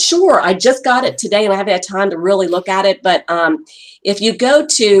 I'm not sure. I just got it today and I haven't had time to really look at it. But if you go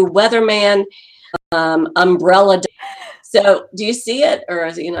to Weatherman Umbrella, so do you see it or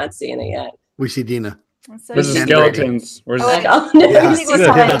is you not seeing it yet? We see Dina. Where's the skeletons? Where's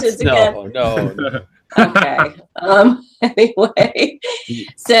no. Okay. Anyway,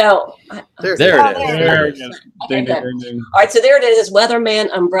 so there it is. Ding, ding, ding. All right, so there it is. It's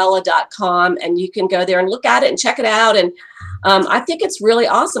weathermanumbrella.com, and you can go there and look at it and check it out. And I think it's really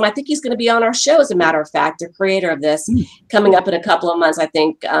awesome. I think he's going to be on our show, as a matter of fact, the creator of this, coming up in a couple of months. I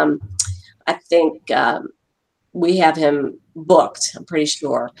think we have him booked. I'm pretty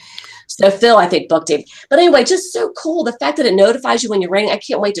sure. So Phil, I think, booked him. But anyway, just so cool. The fact that it notifies you when you're raining. I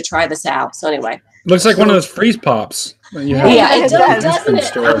can't wait to try this out. So anyway. Looks like one of those freeze pops. Yeah, it does, doesn't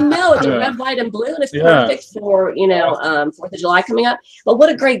it? I know, it's a red, white, and blue, and it's perfect for, 4th of July coming up. But what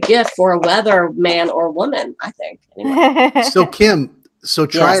a great gift for a weather man or woman, I think. Anyway. So, Kim,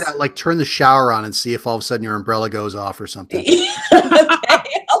 try it out, like turn the shower on and see if all of a sudden your umbrella goes off or something. Okay,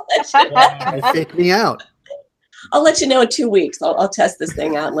 I'll let you know. Fake me out. I'll let you know in 2 weeks. I'll test this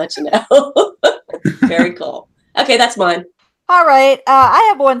thing out and let you know. Very cool. Okay, that's mine. All right, I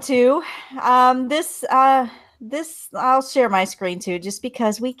have one too. This I'll share my screen too, just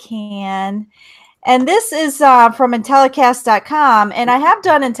because we can. And this is from Intellicast.com, and I have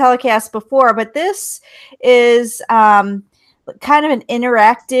done Intellicast before, but this is kind of an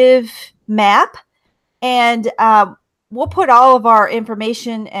interactive map, and we'll put all of our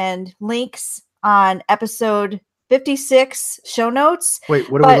information and links on episode 56 show notes.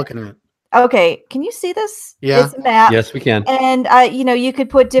 Wait, what are we looking at? Okay, can you see this? Yeah. It's a map. Yes, we can. And, you could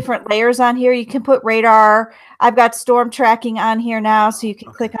put different layers on here. You can put radar. I've got storm tracking on here now, so you can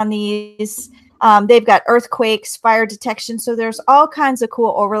click on these. They've got earthquakes, fire detection. So there's all kinds of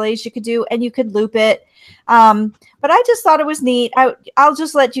cool overlays you could do, and you could loop it. But I just thought it was neat. I'll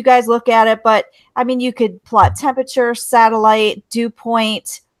just let you guys look at it. But, I mean, you could plot temperature, satellite, dew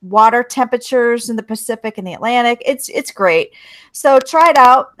point, water temperatures in the Pacific and the Atlantic. It's great. So try it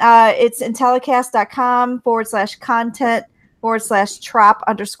out. It's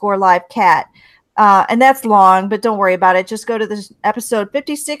intellicast.com/content/trop_live-cat. And that's long, but don't worry about it. Just go to the episode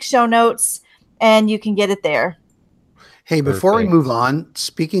 56 show notes and you can get it there. Hey, before we move on,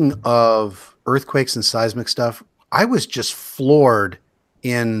 speaking of earthquakes and seismic stuff, I was just floored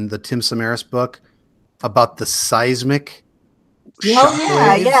in the Tim Samaras book about the seismic.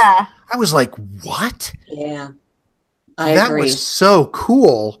 Yeah. I was like, what? Yeah. That agree. was so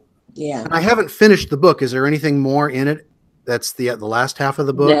cool. Yeah. And I haven't finished the book. Is there anything more in it? That's the last half of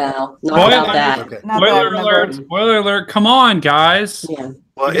the book? No, not about that. Okay. Spoiler alert. Spoiler alert. Come on, guys. Yeah.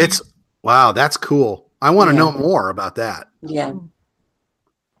 Well, wow, that's cool. I want to know more about that. Yeah.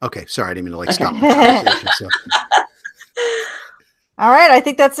 Okay, sorry, I didn't mean to stop. All right, I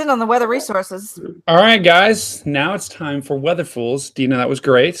think that's it on the weather resources. All right, guys. Now it's time for Weather Fools. Dina, that was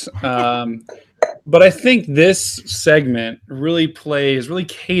great. But I think this segment really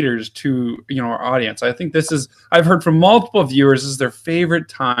caters to our audience. I think I've heard from multiple viewers, this is their favorite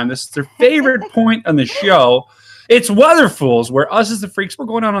time. This is their favorite point on the show. It's Weather Fools, where us as the freaks, we're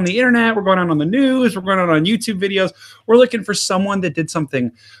going out on the internet, we're going out on the news, we're going out on YouTube videos. We're looking for someone that did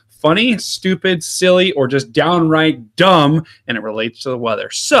something funny, stupid, silly, or just downright dumb, and it relates to the weather.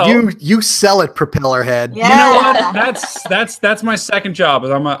 So you sell it, propeller head. Yeah. You know what? That's my second job.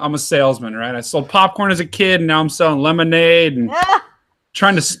 I'm a salesman, right? I sold popcorn as a kid, and now I'm selling lemonade and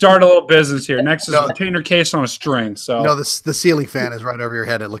trying to start a little business here. Next is a container case on a string. So no, the ceiling fan is right over your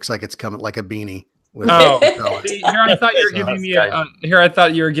head. It looks like it's coming like a beanie. Here I thought you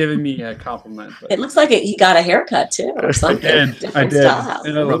were giving me a compliment. But. It looks like he got a haircut too, or something. I did.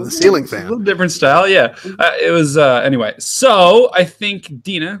 From the ceiling fan. A little different style, yeah. It was anyway. So I think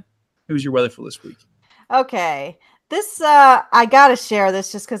Dina, who's your weather for this week? Okay, this I gotta share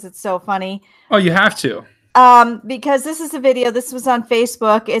this just because it's so funny. Oh, you have to. Because this is a video. This was on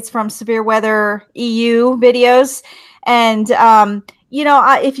Facebook. It's from Severe Weather EU videos, and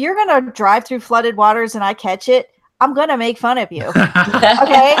if you're going to drive through flooded waters and I catch it, I'm going to make fun of you.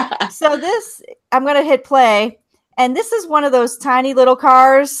 Okay. So I'm going to hit play. And this is one of those tiny little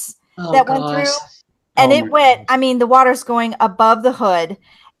cars that went through. And the water's going above the hood.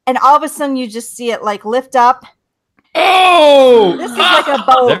 And all of a sudden you just see it like lift up. Oh! This is like a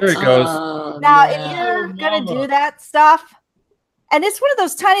boat. There it goes. Now, if you're going to do that stuff, and it's one of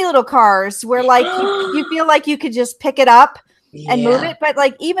those tiny little cars where like you feel like you could just pick it up and move it, but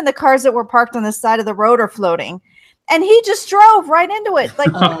like even the cars that were parked on the side of the road are floating, and he just drove right into it.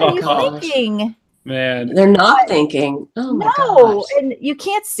 Like, what are you thinking? Man, they're not thinking. Oh my gosh. And you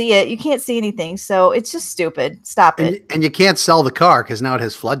can't see it. You can't see anything, so it's just stupid. Stop it. And you can't sell the car because now it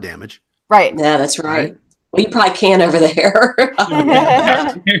has flood damage. Right. Yeah, that's right. Well, you probably can over there.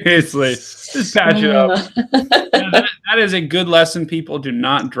 Seriously, just patch it up. That is a good lesson. People, do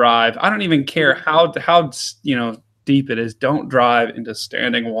not drive. I don't even care how deep it is. Don't drive into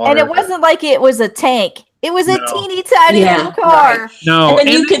standing water. And it wasn't like it was a tank. It was a teeny tiny little car. Right. No, and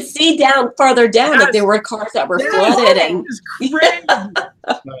then you could see farther down that there were cars that were flooded. And it's crazy.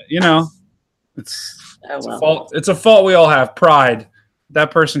 It's well. a fault. It's a fault we all have. Pride.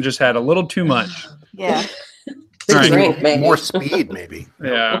 That person just had a little too much. Yeah. Drink, maybe. More speed, maybe.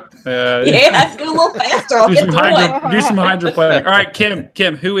 Yeah. Yeah, go a little faster. I'll get do some hydroplaning. All right,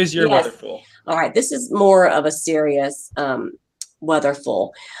 Kim, who is your weather fool? All right, this is more of a serious weather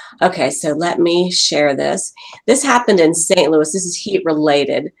fool. Okay, so let me share this. This happened in St. Louis. This is heat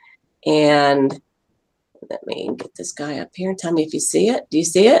related. And let me get this guy up here and tell me if you see it. Do you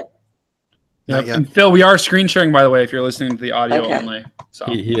see it? Yep. And Phil, we are screen sharing, by the way, if you're listening to the audio only. So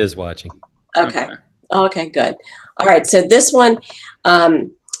he is watching. Okay, good. All right, so this one,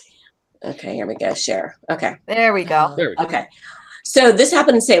 okay, here we go, share. Okay. There we go. Okay. So this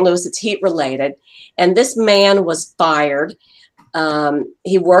happened in St. Louis. It's heat related. And this man was fired.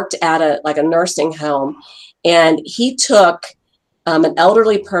 He worked at a nursing home, and he took an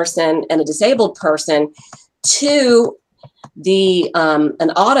elderly person and a disabled person to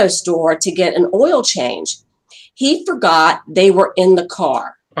an auto store to get an oil change. He forgot they were in the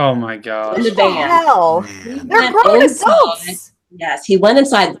car. Oh my God. In the van. Hell. They're grown adults. Yes, he went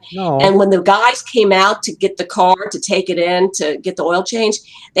inside. And when the guys came out to get the car, to take it in, to get the oil change,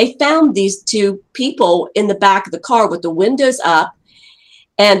 they found these two people in the back of the car with the windows up.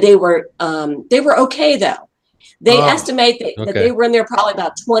 And they were okay, though. They estimate that they were in there probably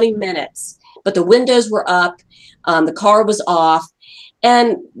about 20 minutes. But the windows were up. The car was off.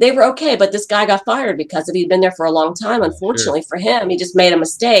 And they were okay, but this guy got fired because he'd been there for a long time. Unfortunately for him, he just made a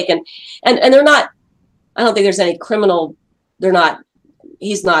mistake, and they're not. I don't think there's any criminal. They're not.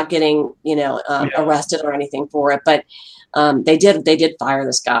 He's not getting arrested or anything for it. But they did fire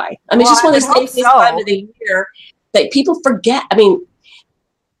this guy. I mean, it's just one of those things this time of the year that people forget. I mean,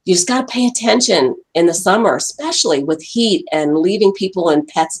 you just got to pay attention in the summer, especially with heat and leaving people and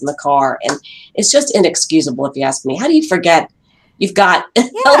pets in the car, and it's just inexcusable if you ask me. How do you forget? You've got an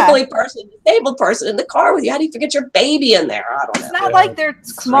elderly person, disabled person in the car with you. How do you forget your baby in there? I don't know. It's not like they're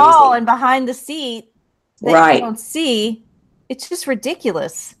small and behind the seat that you don't see. It's just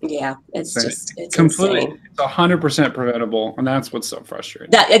ridiculous. Yeah, it's completely. insane. It's 100% preventable, and that's what's so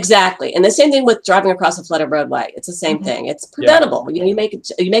frustrating. Exactly, and the same thing with driving across a flooded roadway. It's the same thing. It's preventable. Yeah. You make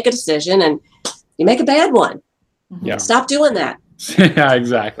a decision, and you make a bad one. Yeah, stop doing that. Yeah,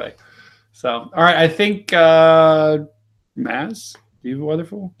 exactly. So, all right, I think. Maz? Do you have a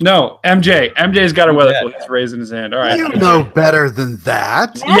weatherful? No, MJ. MJ's got a weatherful. He's raising his hand. All right. You know better than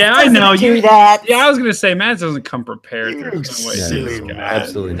that. Yeah, I know. Do that. Yeah, I was gonna say Matt doesn't come prepared. You There's no way silly this man. guy-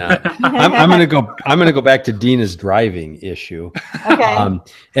 Absolutely not. I'm gonna go back to Dina's driving issue. Okay.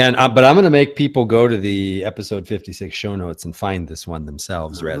 But I'm gonna make people go to the episode 56 show notes and find this one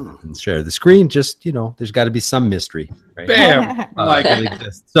themselves rather than share the screen. Just there's got to be some mystery, right? Bam. I like That it.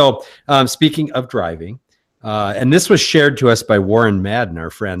 exists. So speaking of driving, and this was shared to us by Warren Madden, our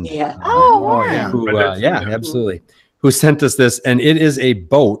friend. Yeah. Oh, wow. yeah. Who, absolutely. Who sent us this, and it is a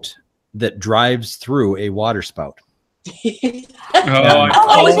boat that drives through a water spout. I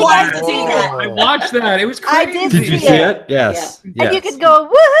always watched wanted to see that. I watched that. It was I crazy. did Did you see see it. it? Yes. And yes. you could go,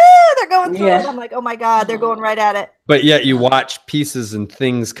 woohoo! They're going through Yeah. it. I'm like, oh my God, they're going right at it. But yet you watch pieces and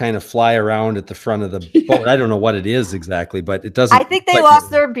things kind of fly around at the front of the boat. I don't know what it is exactly, but it doesn't. I think they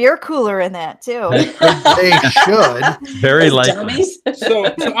lost their beer cooler in that too. They should. Very Those likely. dummies. So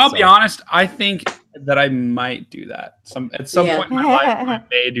I'll be honest. I think that I might do that. At some Yeah. point in my life, I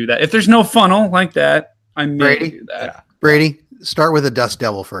may do that. If there's no funnel like that, I may Brady? do that. Brady, start with a Dust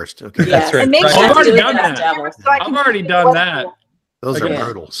Devil first. Okay. Yeah. That's right. And make Right. sure I've already to do done that. that. So I I've can already see done what- that. Those are Yeah.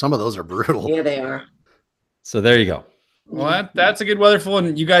 brutal. Some of those are brutal. Yeah, they are. So there you go. Well, that's a good weatherful,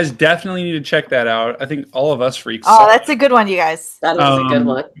 and you guys definitely need to check that out. I think all of us freaks. Oh, that's a good one, you guys. That was a good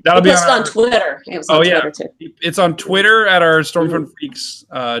one. That'll We be posted on on Twitter. It was on Twitter too. It's on Twitter at our Stormfront Freaks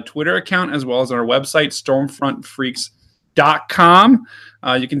Twitter account, as well as on our website, stormfrontfreaks.com.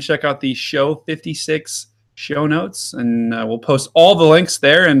 You can check out the show 56 show notes, and we'll post all the links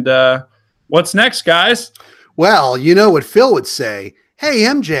there. And what's next, guys? Well, you know what Phil would say. Hey,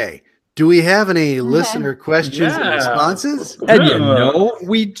 MJ, do we have any listener questions and Yeah. responses? And you know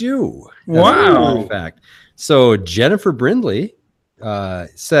we do. As a Wow. matter of fact. So Jennifer Brindley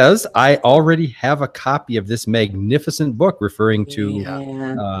says, I already have a copy of this magnificent book, referring to Yeah.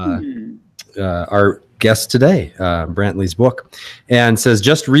 our guest today, Brantley's book, and says,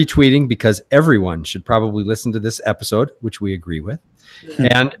 just retweeting because everyone should probably listen to this episode, which we agree with,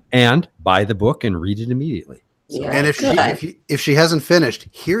 and buy the book and read it immediately. So, Yeah. And if she hasn't finished,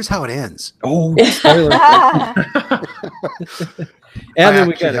 here's how it ends. oh, spoiler. And then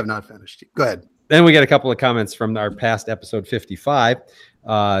we have not finished. Go ahead. Then we got a couple of comments from our past episode 55.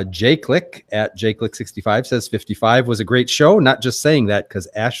 JClick at JClick65 says 55 was a great show. Not just saying that because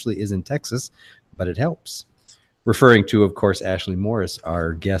Ashley is in Texas, but it helps. Referring to, of course, Ashley Morris,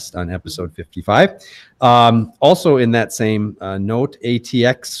 our guest on episode 55. Also in that same note,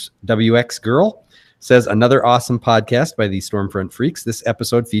 ATXWX Girl says, another awesome podcast by the Stormfront Freaks. This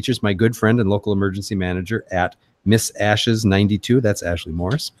episode features my good friend and local emergency manager at Miss Ashes 92. That's Ashley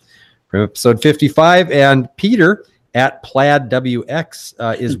Morris. From episode 55. And Peter at Plaid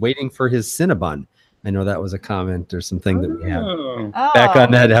WX is waiting for his Cinnabon. I know that was a comment or something that we have back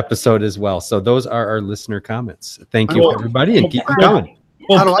on that episode as well. So those are our listener comments. Thank you, everybody, and keep them coming.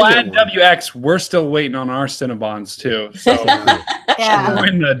 How do Well, I get Plaid one? WX, we're still waiting on our Cinnabons too. So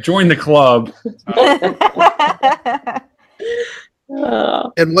Yeah. join the club.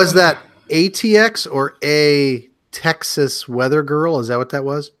 Oh. And was that ATX or a Texas Weather Girl? Is that what that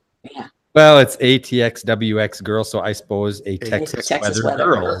was? Well, it's ATXWX Girl, so I suppose a Texas, Texas Weather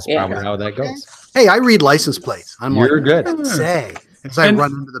Weather Girl Girl, is yeah. probably how that goes. Hey, I read license plates. I'm You're like, good. what does it say? As I And-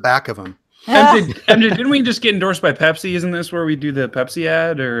 run into the back of them. MJ, didn't we just get endorsed by Pepsi? Isn't this where we do the Pepsi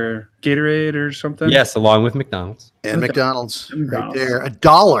ad or Gatorade or something? Yes, along with McDonald's. And McDonald's, right McDonald's. there.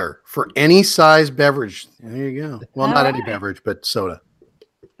 $1 for any size beverage. There you go. Well, not any beverage, but soda.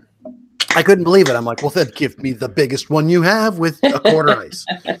 I couldn't believe it. I'm like, well, then give me the biggest one you have with a quarter ice.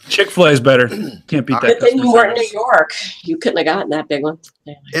 Chick-fil-A is better. Can't beat that. But then you customer were in New service. York. You couldn't have gotten that big one.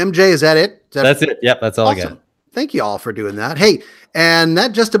 MJ, is that it? Is that- That's it. Yep, that's all I got. Awesome. Thank you all for doing that. Hey, and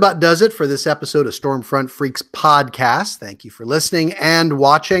that just about does it for this episode of Stormfront Freaks podcast. Thank you for listening and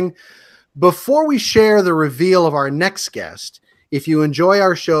watching. Before we share the reveal of our next guest, if you enjoy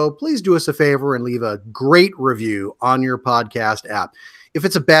our show, please do us a favor and leave a great review on your podcast app. If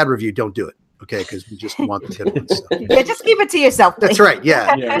it's a bad review, don't do it. Okay, because we just want the good ones. So. Yeah, just keep it to yourself. That's please. right.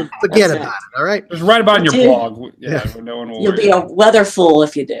 Yeah. Yeah. Forget That's about it. All right. Just write about it on your Dude. blog. Yeah, no one will You'll worry. be a weather fool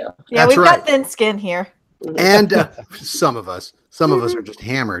if you do. Yeah, That's we've right. got thin skin here. And some of us are just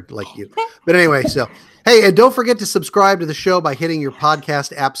hammered like you. But anyway, so hey, and don't forget to subscribe to the show by hitting your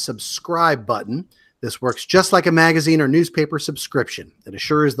podcast app subscribe button. This works just like a magazine or newspaper subscription. It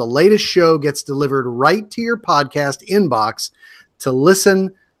assures the latest show gets delivered right to your podcast inbox to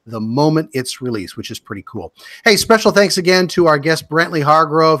listen the moment it's released, which is pretty cool. Hey, special thanks again to our guest Brantley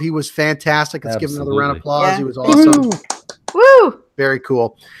Hargrove. He was fantastic. Let's give him another round of applause. Yeah. He was awesome. Woo! Very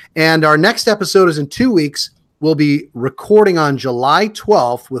cool. And our next episode is in 2 weeks. will be recording on July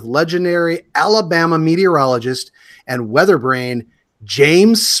 12th with legendary Alabama meteorologist and weather brain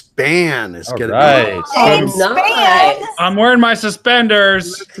James Spann is going to right. James Spann. I'm wearing my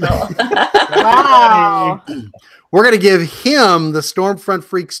suspenders. Wow. We're going to give him the Stormfront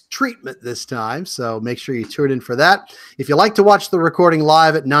Freaks treatment this time, so make sure you tune in for that. If you like to watch the recording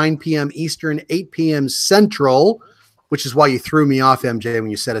live at 9 p.m. Eastern, 8 p.m. Central, which is why you threw me off, MJ, when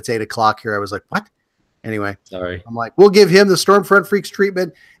you said it's 8 o'clock here. I was like, what? Anyway, Sorry. I'm like, we'll give him the Stormfront Freaks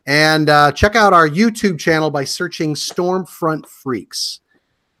treatment, and check out our YouTube channel by searching Stormfront Freaks.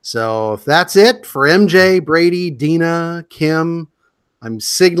 So if that's it for MJ, Brady, Dina, Kim, I'm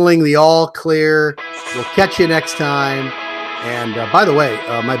signaling the all clear. We'll catch you next time. And by the way,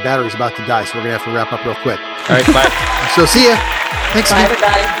 my battery's about to die, so we're going to have to wrap up real quick. All right, bye. So see ya. Thanks Bye, again.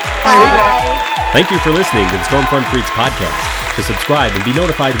 everybody. Bye. Thank you for listening to the Stormfront Freaks podcast. To subscribe and be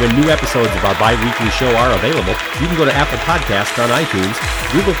notified when new episodes of our bi-weekly show are available, you can go to Apple Podcasts on iTunes,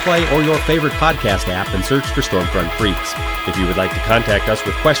 Google Play, or your favorite podcast app and search for Stormfront Freaks. If you would like to contact us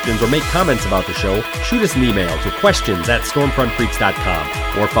with questions or make comments about the show, shoot us an email to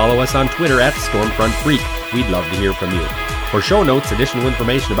questions@stormfrontfreaks.com or follow us on Twitter @StormfrontFreak. We'd love to hear from you. For show notes, additional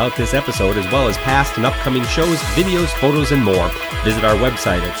information about this episode, as well as past and upcoming shows, videos, photos, and more, visit our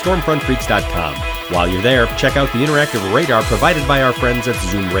website at stormfrontfreaks.com. While you're there, check out the interactive radar provided by our friends at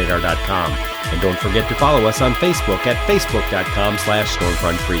zoomradar.com. And don't forget to follow us on Facebook at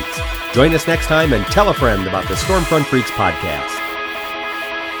facebook.com/stormfrontfreaks. Join us next time and tell a friend about the Stormfront Freaks podcast.